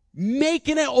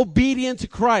 making it obedient to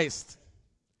Christ.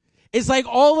 It's like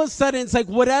all of a sudden, it's like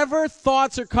whatever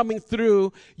thoughts are coming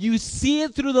through, you see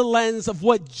it through the lens of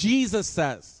what Jesus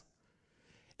says.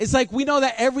 It's like we know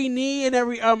that every knee and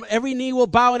every knee will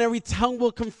bow and every tongue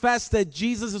will confess that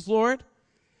Jesus is Lord.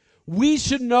 We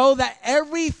should know that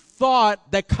every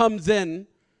thought that comes in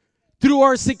through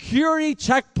our security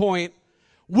checkpoint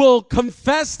will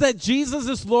confess that Jesus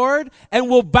is Lord and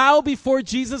will bow before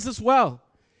Jesus as well.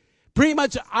 We're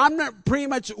not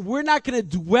going to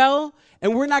dwell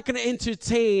and we're not going to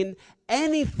entertain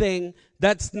anything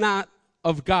that's not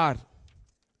of God.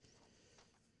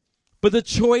 But the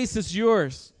choice is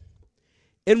yours.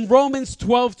 In Romans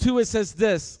 12:2, it says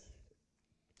this.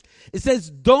 It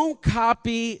says, don't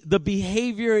copy the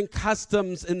behavior and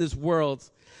customs in this world,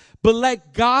 but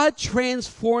let God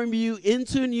transform you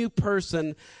into a new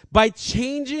person by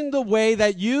changing the way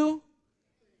that you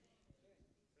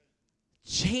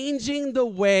changing the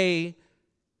way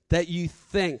that you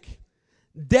think.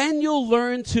 Then you'll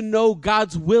learn to know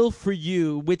God's will for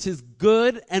you, which is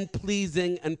good and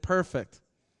pleasing and perfect.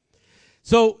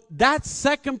 So that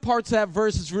second part to that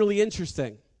verse is really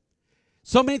interesting.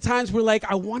 So many times we're like,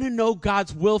 I want to know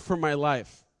God's will for my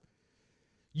life.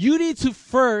 You need to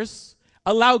first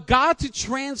allow God to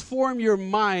transform your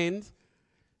mind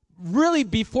really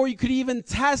before you could even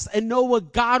test and know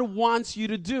what God wants you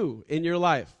to do in your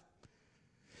life.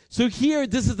 So here,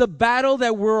 this is the battle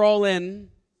that we're all in.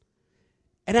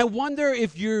 And I wonder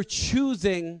if you're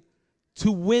choosing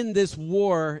to win this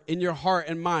war in your heart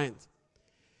and mind.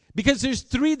 Because there's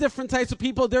three different types of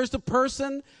people. There's the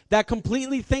person that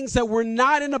completely thinks that we're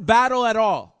not in a battle at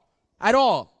all. At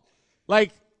all.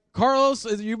 Like Carlos,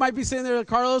 you might be saying there,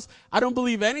 Carlos, I don't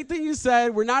believe anything you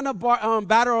said. We're not in a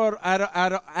battle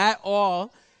at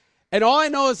all. And all I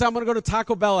know is I'm going to go to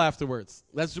Taco Bell afterwards.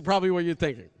 That's probably what you're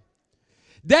thinking.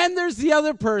 Then there's the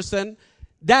other person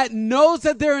that knows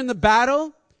that they're in the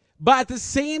battle, but at the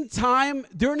same time,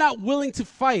 they're not willing to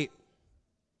fight.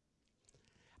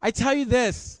 I tell you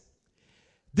this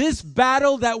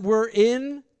battle that we're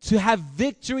in to have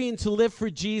victory and to live for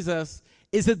Jesus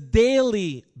is a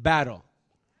daily battle.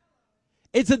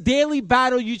 It's a daily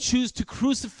battle you choose to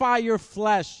crucify your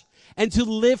flesh and to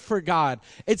live for God.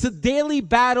 It's a daily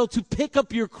battle to pick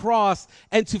up your cross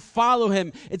and to follow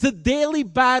him. It's a daily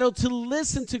battle to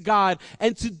listen to God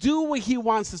and to do what he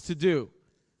wants us to do.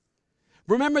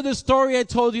 Remember the story I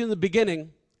told you in the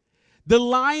beginning? The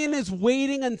lion is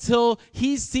waiting until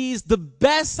he sees the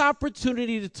best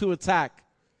opportunity to attack.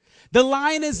 The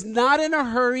lion is not in a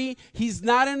hurry. He's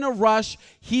not in a rush.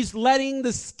 He's letting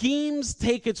the schemes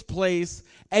take its place.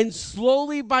 And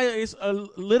slowly,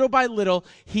 little by little,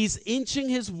 he's inching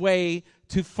his way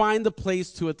to find the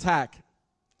place to attack.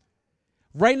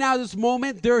 Right now, this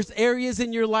moment, there's areas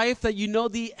in your life that you know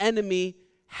the enemy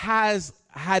has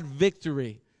had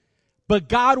victory. But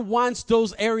God wants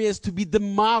those areas to be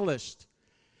demolished.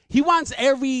 He wants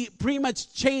every pretty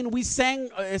much chain, we sang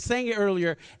it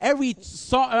earlier, every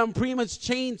pretty much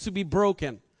chain to be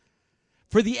broken.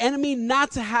 For the enemy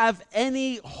not to have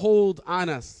any hold on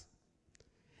us.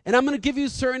 And I'm going to give you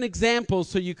certain examples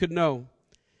so you could know.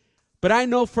 But I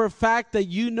know for a fact that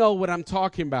you know what I'm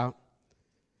talking about.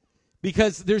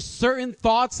 Because there's certain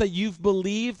thoughts that you've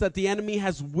believed that the enemy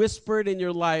has whispered in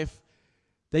your life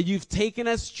that you've taken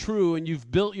as true and you've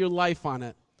built your life on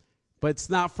it. But it's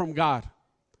not from God.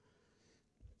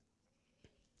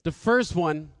 The first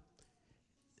one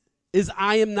is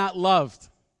I am not loved.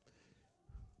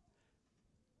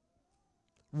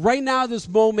 Right now, this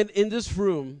moment in this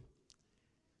room,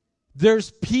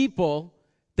 there's people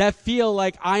that feel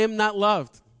like I am not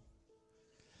loved.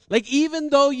 Like even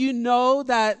though you know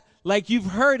that, like you've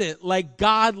heard it, like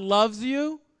God loves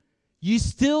you, you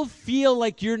still feel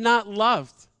like you're not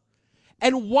loved.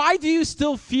 And why do you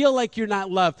still feel like you're not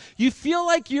loved? You feel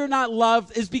like you're not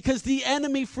loved is because the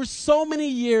enemy for so many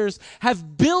years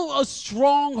have built a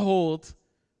stronghold,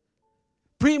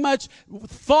 pretty much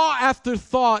thought after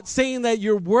thought, saying that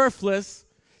you're worthless,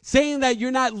 saying that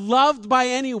you're not loved by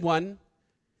anyone,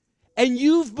 and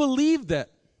you've believed it.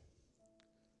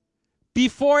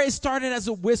 Before it started as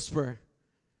a whisper.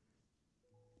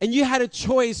 And you had a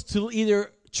choice to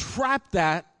either trap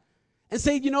that and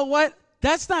say, you know what?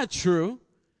 That's not true.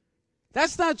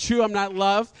 That's not true. I'm not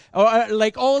loved. Or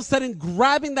like all of a sudden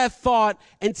grabbing that thought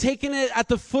and taking it at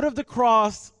the foot of the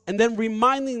cross and then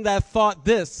reminding that thought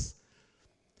this.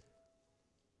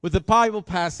 With the Bible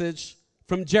passage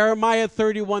from Jeremiah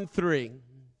 31:3.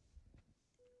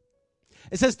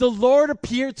 It says, the Lord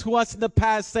appeared to us in the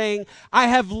past saying, I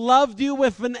have loved you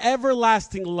with an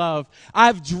everlasting love. I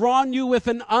have drawn you with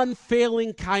an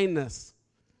unfailing kindness.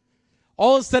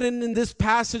 All of a sudden in this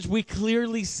passage, we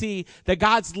clearly see that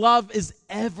God's love is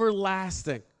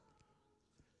everlasting.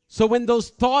 So when those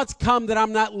thoughts come that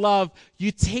I'm not loved,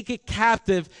 you take it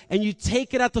captive and you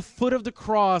take it at the foot of the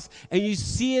cross and you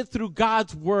see it through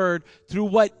God's word, through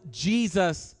what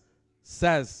Jesus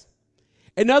says.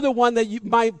 Another one that you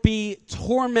might be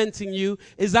tormenting you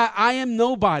is that I am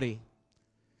nobody.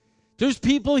 There's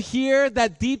people here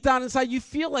that deep down inside you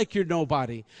feel like you're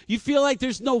nobody. You feel like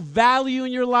there's no value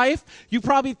in your life. You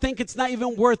probably think it's not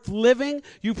even worth living.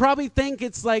 You probably think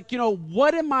it's like,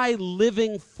 what am I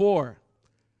living for?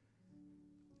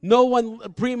 No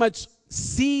one pretty much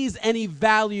sees any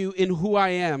value in who I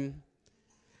am.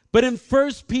 But in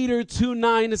 1 Peter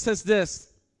 2:9 it says this.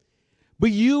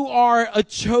 But you are a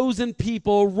chosen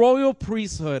people, a royal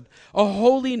priesthood, a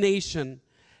holy nation,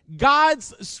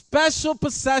 God's special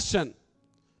possession.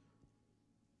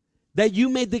 that you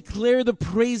may declare the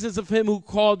praises of him who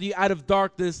called you out of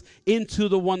darkness into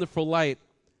the wonderful light.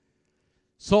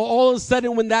 So all of a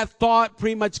sudden when that thought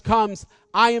pretty much comes,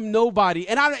 I am nobody.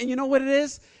 And you know what it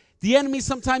is? The enemy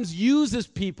sometimes uses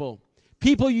people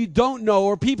you don't know,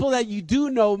 or people that you do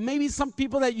know, maybe some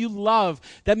people that you love,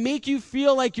 that make you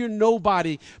feel like you're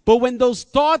nobody. But when those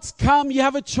thoughts come, you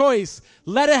have a choice.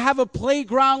 Let it have a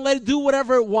playground, let it do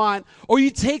whatever it wants, or you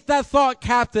take that thought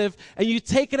captive and you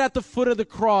take it at the foot of the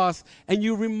cross and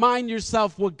you remind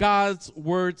yourself what God's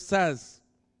word says.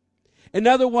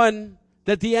 Another one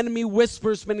that the enemy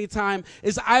whispers many times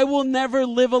is, I will never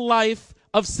live a life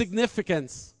of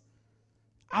significance.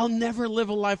 I'll never live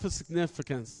a life of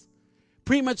significance.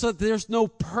 Pretty much that there's no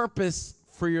purpose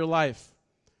for your life.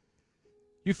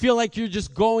 You feel like you're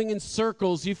just going in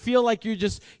circles. You feel like you're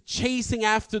just chasing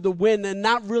after the wind and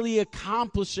not really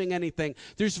accomplishing anything.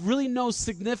 There's really no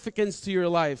significance to your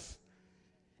life.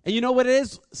 And you know what it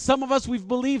is? Some of us, we've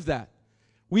believed that.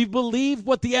 We believe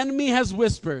what the enemy has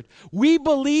whispered. We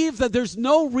believe that there's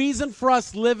no reason for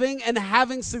us living and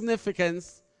having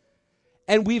significance.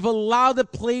 And we've allowed the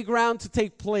playground to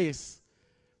take place.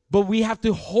 But we have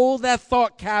to hold that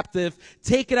thought captive,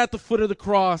 take it at the foot of the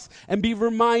cross, and be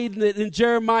reminded in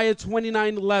Jeremiah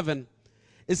 29:11.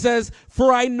 It says,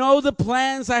 for I know the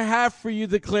plans I have for you,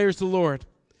 declares the Lord.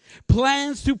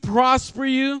 Plans to prosper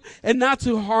you and not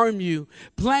to harm you.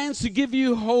 Plans to give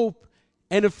you hope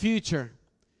and a future.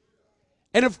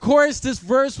 And of course, this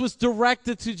verse was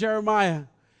directed to Jeremiah.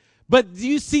 But do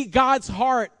you see God's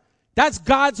heart? That's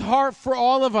God's heart for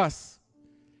all of us.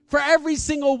 For every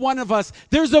single one of us,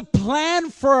 there's a plan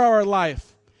for our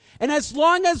life. And as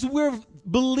long as we're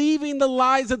believing the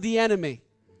lies of the enemy,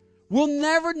 we'll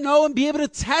never know and be able to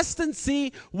test and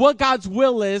see what God's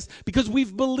will is, because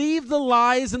we've believed the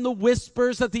lies and the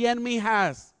whispers that the enemy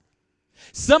has.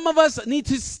 Some of us need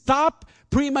to stop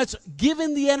pretty much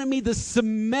giving the enemy the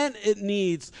cement it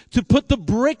needs to put the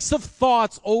bricks of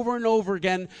thoughts over and over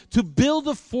again to build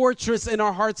a fortress in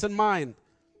our hearts and mind.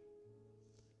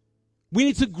 We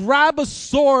need to grab a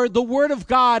sword, the word of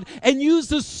God, and use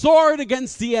the sword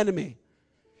against the enemy.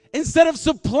 Instead of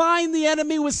supplying the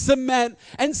enemy with cement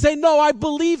and say, no, I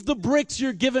believe the bricks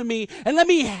you're giving me, and let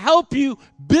me help you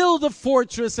build a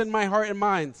fortress in my heart and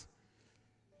mind.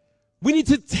 We need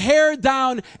to tear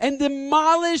down and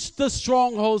demolish the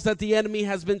strongholds that the enemy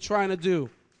has been trying to do.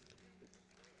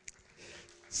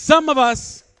 Some of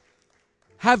us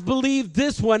have believed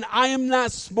this one, I am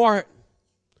not smart.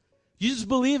 You just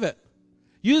believe it.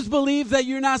 You just believe that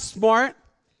you're not smart.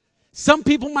 Some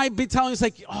people might be telling us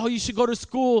like, oh, you should go to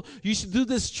school. You should do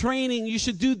this training. You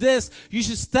should do this. You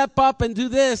should step up and do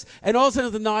this. And all of a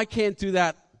sudden, no, I can't do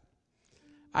that.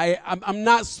 I'm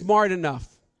not smart enough.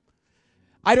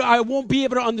 I won't be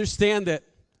able to understand it.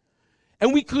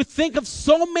 And we could think of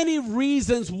so many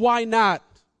reasons why not.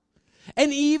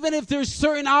 And even if there's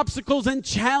certain obstacles and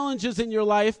challenges in your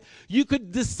life, you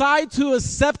could decide to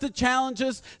accept the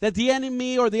challenges that the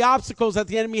enemy or the obstacles that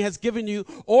the enemy has given you,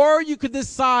 or you could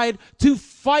decide to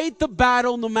fight the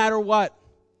battle no matter what.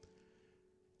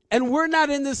 And we're not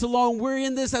in this alone. We're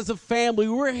in this as a family.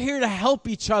 We're here to help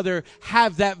each other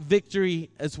have that victory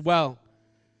as well.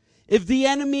 If the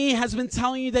enemy has been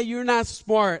telling you that you're not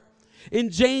smart,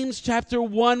 in James chapter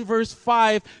 1 verse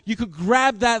 5, you could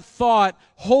grab that thought,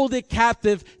 hold it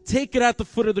captive, take it at the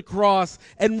foot of the cross,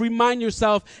 and remind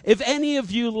yourself, if any of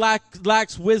you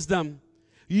lacks wisdom,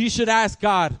 you should ask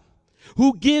God,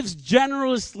 who gives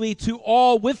generously to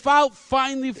all without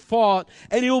finding fault,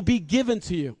 and it will be given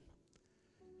to you.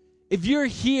 If you're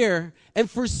here and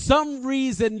for some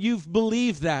reason you've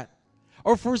believed that,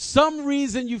 or for some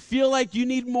reason you feel like you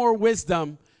need more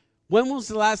wisdom, when was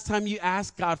the last time you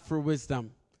asked God for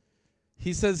wisdom?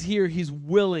 He says here he's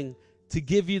willing to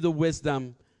give you the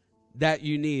wisdom that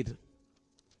you need.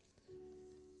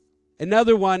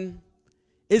 Another one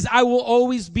is, I will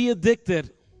always be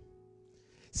addicted.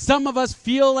 Some of us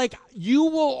feel like you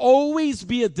will always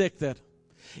be addicted.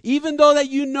 Even though that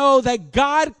you know that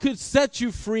God could set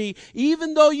you free,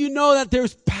 even though you know that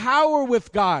there's power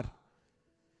with God,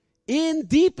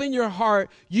 deep in your heart,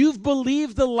 you've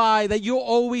believed the lie that you'll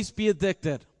always be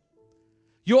addicted.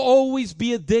 You'll always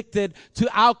be addicted to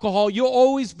alcohol. You'll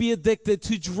always be addicted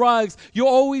to drugs. You'll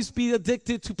always be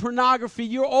addicted to pornography.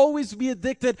 You'll always be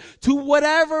addicted to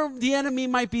whatever the enemy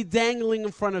might be dangling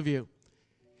in front of you.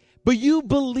 But you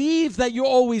believe that you'll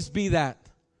always be that.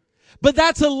 But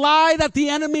that's a lie that the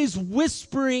enemy's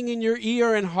whispering in your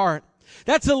ear and heart.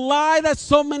 That's a lie that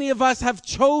so many of us have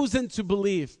chosen to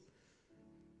believe.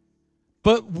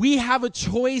 But we have a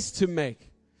choice to make.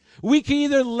 We can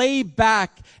either lay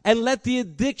back and let the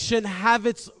addiction have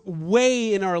its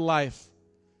way in our life,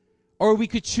 or we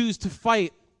could choose to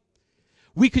fight.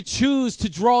 We could choose to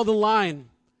draw the line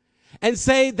and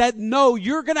say that, no,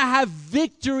 you're going to have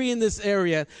victory in this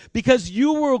area because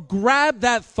you will grab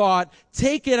that thought,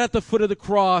 take it at the foot of the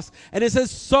cross. And it says,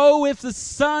 so if the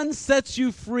Son sets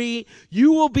you free,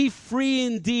 you will be free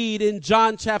indeed, in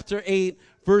John chapter 8,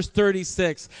 verse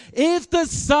 36. If the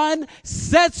Son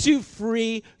sets you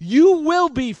free, you will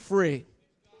be free.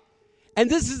 And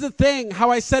this is the thing, how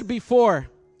I said before.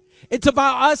 It's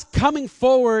about us coming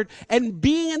forward and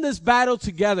being in this battle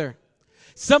together.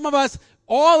 Some of us,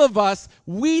 all of us,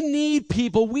 we need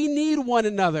people, we need one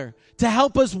another to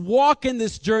help us walk in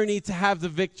this journey to have the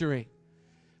victory.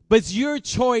 But it's your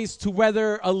choice to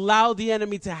whether allow the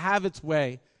enemy to have its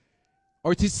way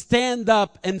or to stand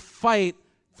up and fight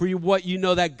for what you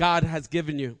know that God has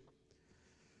given you.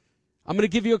 I'm going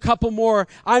to give you a couple more.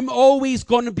 I'm always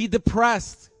going to be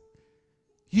depressed.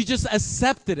 You just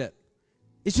accepted it.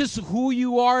 It's just who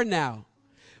you are now.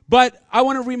 But I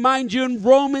want to remind you in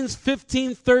Romans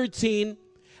 15:13,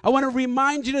 I want to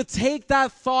remind you to take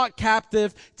that thought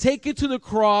captive, take it to the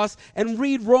cross, and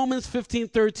read Romans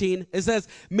 15:13. It says,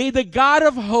 may the God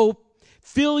of hope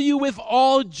fill you with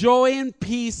all joy and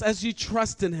peace as you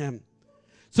trust in him,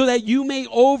 so that you may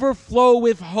overflow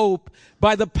with hope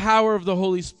by the power of the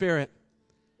Holy Spirit.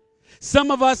 Some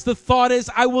of us, the thought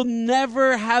is, I will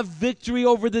never have victory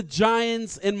over the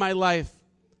giants in my life.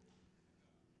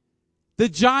 The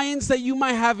giants that you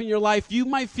might have in your life, you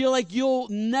might feel like you'll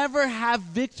never have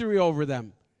victory over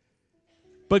them.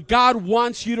 But God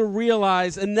wants you to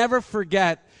realize and never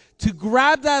forget to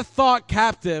grab that thought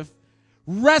captive,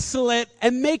 wrestle it,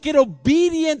 and make it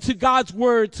obedient to God's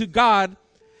word, to God.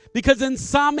 Because in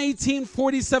Psalm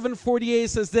 18:47-48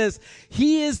 says this,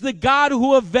 he is the God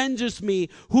who avenges me,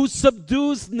 who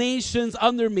subdues nations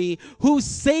under me, who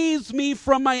saves me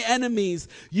from my enemies.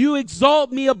 You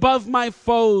exalt me above my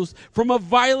foes. From a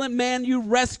violent man you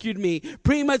rescued me.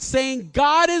 Pretty much saying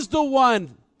God is the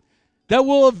one that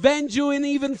will avenge you and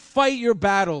even fight your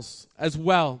battles as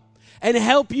well, and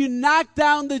help you knock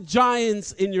down the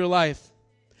giants in your life.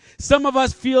 Some of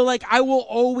us feel like I will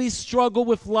always struggle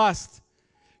with lust.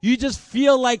 You just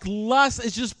feel like lust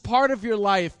is just part of your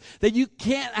life, that you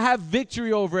can't have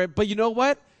victory over it. But you know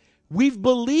what? We've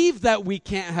believed that we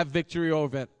can't have victory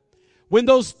over it. When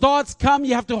those thoughts come,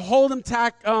 you have to hold them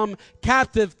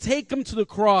captive, take them to the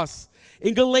cross.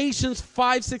 In Galatians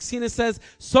 5:16 it says,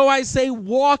 so I say,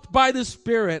 walk by the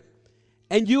Spirit,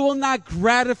 and you will not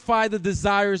gratify the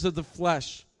desires of the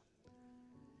flesh.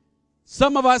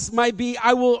 Some of us might be,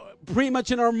 pretty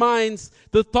much in our minds,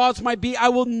 the thoughts might be, I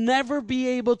will never be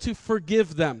able to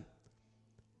forgive them.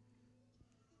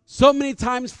 So many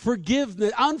times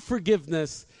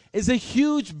unforgiveness is a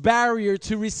huge barrier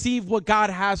to receive what God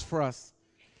has for us.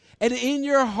 And in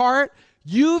your heart,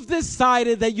 you've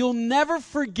decided that you'll never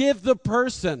forgive the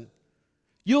person.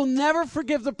 You'll never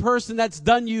forgive the person that's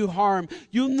done you harm.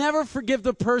 You'll never forgive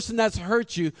the person that's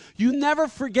hurt you. You never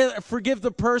forgive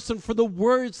the person for the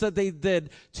words that they did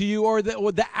to you or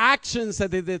the actions that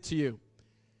they did to you.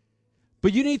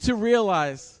 But you need to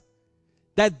realize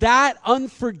that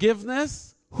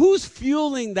unforgiveness, who's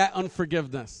fueling that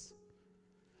unforgiveness?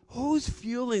 Who's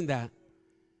fueling that?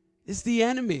 It's the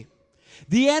enemy.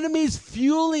 The enemy's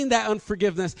fueling that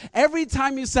unforgiveness. Every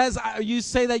time you say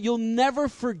that you'll never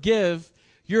forgive,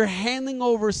 you're handing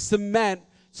over cement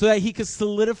so that he can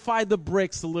solidify the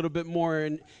bricks a little bit more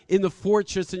in the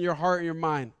fortress in your heart and your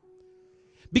mind.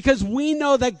 Because we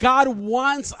know that God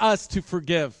wants us to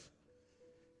forgive.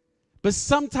 But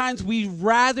sometimes we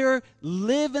rather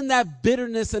live in that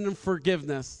bitterness and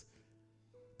unforgiveness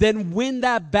than win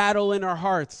that battle in our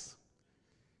hearts.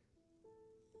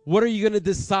 What are you going to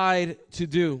decide to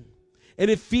do? In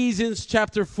Ephesians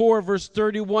chapter 4, verse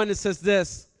 31, it says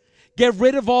this, get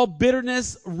rid of all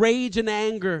bitterness, rage, and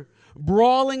anger,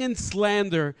 brawling and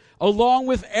slander, along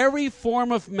with every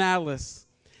form of malice.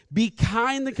 Be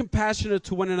kind and compassionate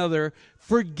to one another,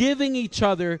 forgiving each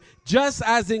other, just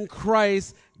as in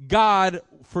Christ God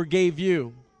forgave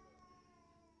you.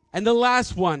 And the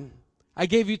last one, I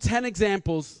gave you 10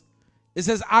 examples. It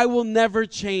says, I will never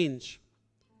change.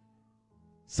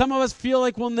 Some of us feel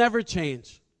like we'll never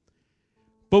change.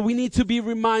 But we need to be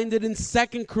reminded in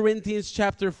 2 Corinthians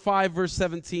chapter 5, verse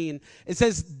 17. It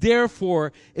says,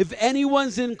 therefore, if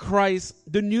anyone's in Christ,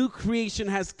 the new creation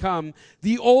has come.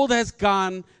 The old has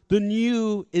gone. The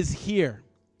new is here.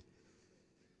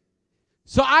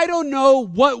 So I don't know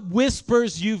what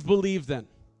whispers you've believed in.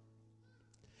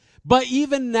 But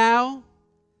even now,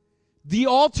 the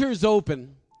altar is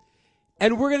open.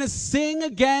 And we're going to sing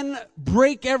again,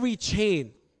 Break Every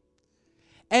Chain.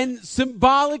 And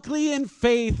symbolically in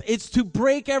faith, it's to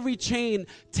break every chain,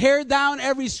 tear down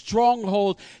every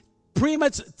stronghold, pretty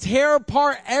much tear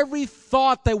apart every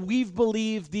thought that we've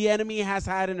believed the enemy has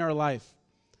had in our life.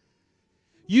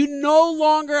 You no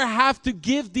longer have to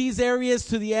give these areas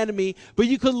to the enemy, but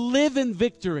you could live in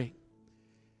victory.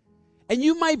 And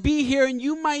you might be here and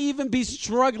you might even be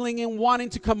struggling and wanting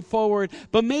to come forward,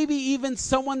 but maybe even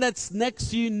someone that's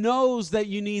next to you knows that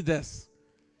you need this.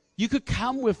 You could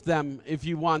come with them if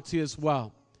you want to as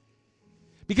well.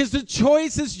 Because the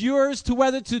choice is yours to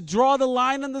whether to draw the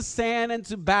line in the sand and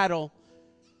to battle,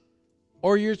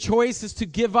 or your choice is to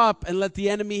give up and let the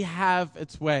enemy have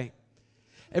its way.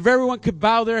 If everyone could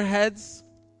bow their heads.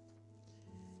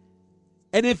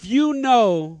 And if you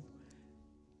know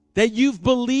that you've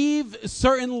believed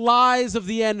certain lies of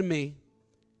the enemy,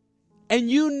 and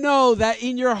you know that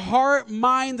in your heart,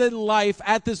 mind, and life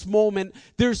at this moment,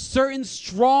 there's certain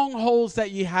strongholds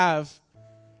that you have,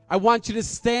 I want you to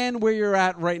stand where you're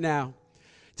at right now.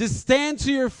 Just stand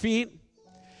to your feet,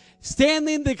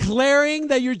 standing, declaring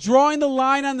that you're drawing the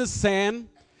line on the sand.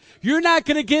 You're not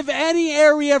going to give any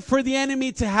area for the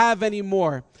enemy to have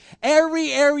anymore.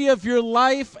 Every area of your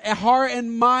life, heart,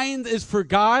 and mind is for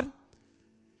God.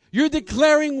 You're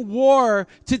declaring war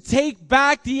to take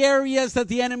back the areas that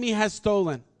the enemy has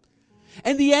stolen.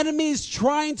 And the enemy is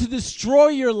trying to destroy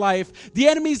your life. The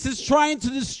enemy is just trying to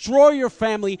destroy your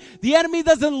family. The enemy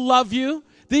doesn't love you.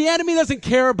 The enemy doesn't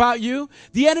care about you.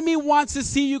 The enemy wants to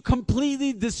see you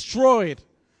completely destroyed.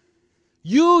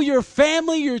 You, your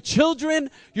family, your children,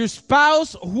 your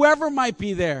spouse, whoever might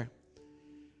be there.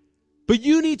 But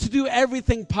you need to do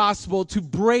everything possible to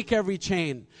break every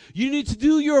chain. You need to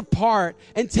do your part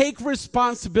and take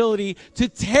responsibility to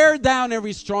tear down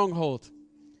every stronghold.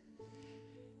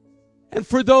 And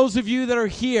for those of you that are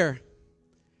here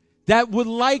that would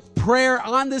like prayer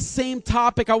on the same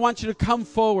topic, I want you to come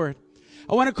forward.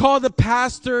 I want to call the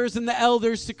pastors and the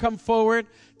elders to come forward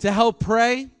to help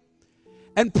pray.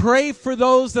 And pray for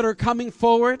those that are coming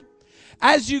forward.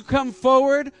 As you come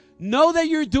forward, know that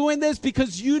you're doing this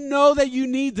because you know that you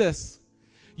need this.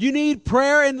 You need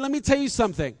prayer, and let me tell you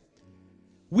something.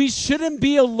 We shouldn't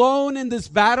be alone in this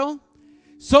battle.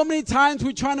 So many times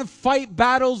we're trying to fight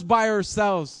battles by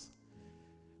ourselves.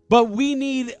 But we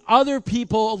need other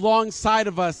people alongside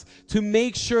of us to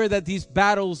make sure that these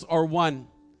battles are won.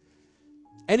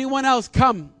 Anyone else,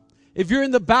 come. If you're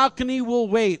in the balcony, we'll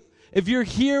wait. If you're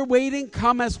here waiting,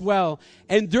 come as well.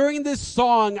 And during this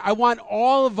song, I want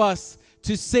all of us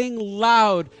to sing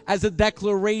loud as a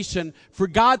declaration for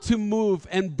God to move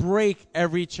and break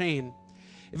every chain.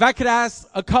 If I could ask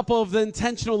a couple of the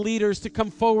intentional leaders to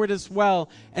come forward as well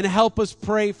and help us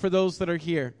pray for those that are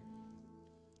here.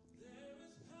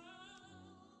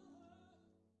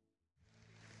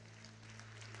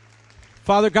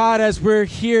 Father God, as we're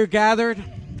here gathered,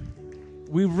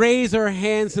 we raise our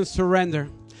hands in surrender.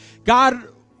 God,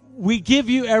 we give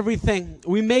you everything.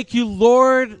 We make you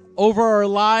Lord over our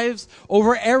lives,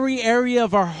 over every area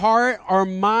of our heart, our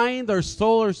mind, our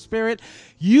soul, our spirit.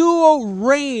 You will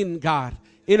reign, God,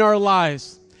 in our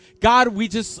lives. God, we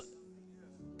just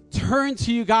turn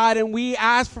to you, God, and we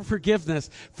ask for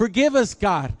forgiveness. Forgive us,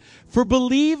 God, for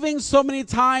believing so many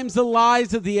times the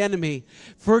lies of the enemy.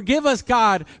 Forgive us,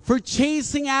 God, for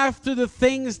chasing after the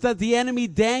things that the enemy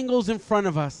dangles in front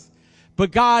of us.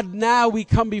 But God, now we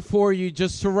come before you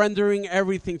just surrendering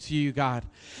everything to you, God.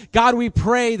 God, we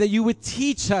pray that you would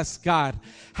teach us, God,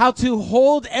 how to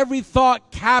hold every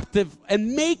thought captive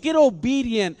and make it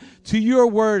obedient to your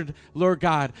word, Lord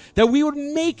God. That we would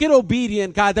make it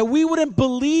obedient, God. That we wouldn't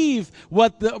believe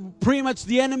what pretty much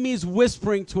the enemy is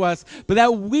whispering to us, but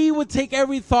that we would take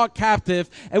every thought captive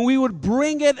and we would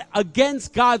bring it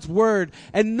against God's word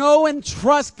and know and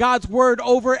trust God's word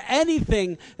over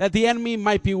anything that the enemy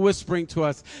might be whispering to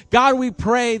us. God, we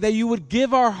pray that you would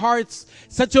give our hearts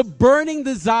such a burning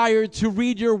desire to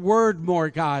read your word more,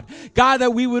 God. God,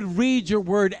 that we would read your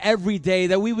word every day,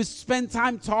 that we would spend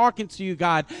time talking to you,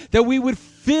 God, that we would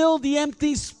fill the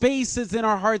empty spaces in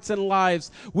our hearts and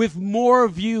lives with more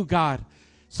of you, God,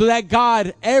 so that,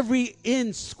 God, every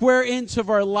square inch of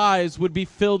our lives would be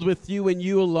filled with you and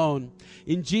you alone.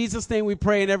 In Jesus' name we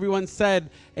pray, and everyone said,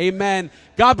 amen.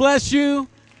 God bless you.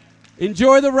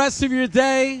 Enjoy the rest of your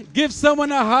day. Give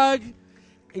someone a hug,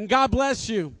 and God bless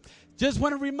you. Just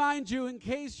want to remind you, in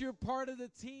case you're part of the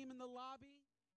team in the lobby.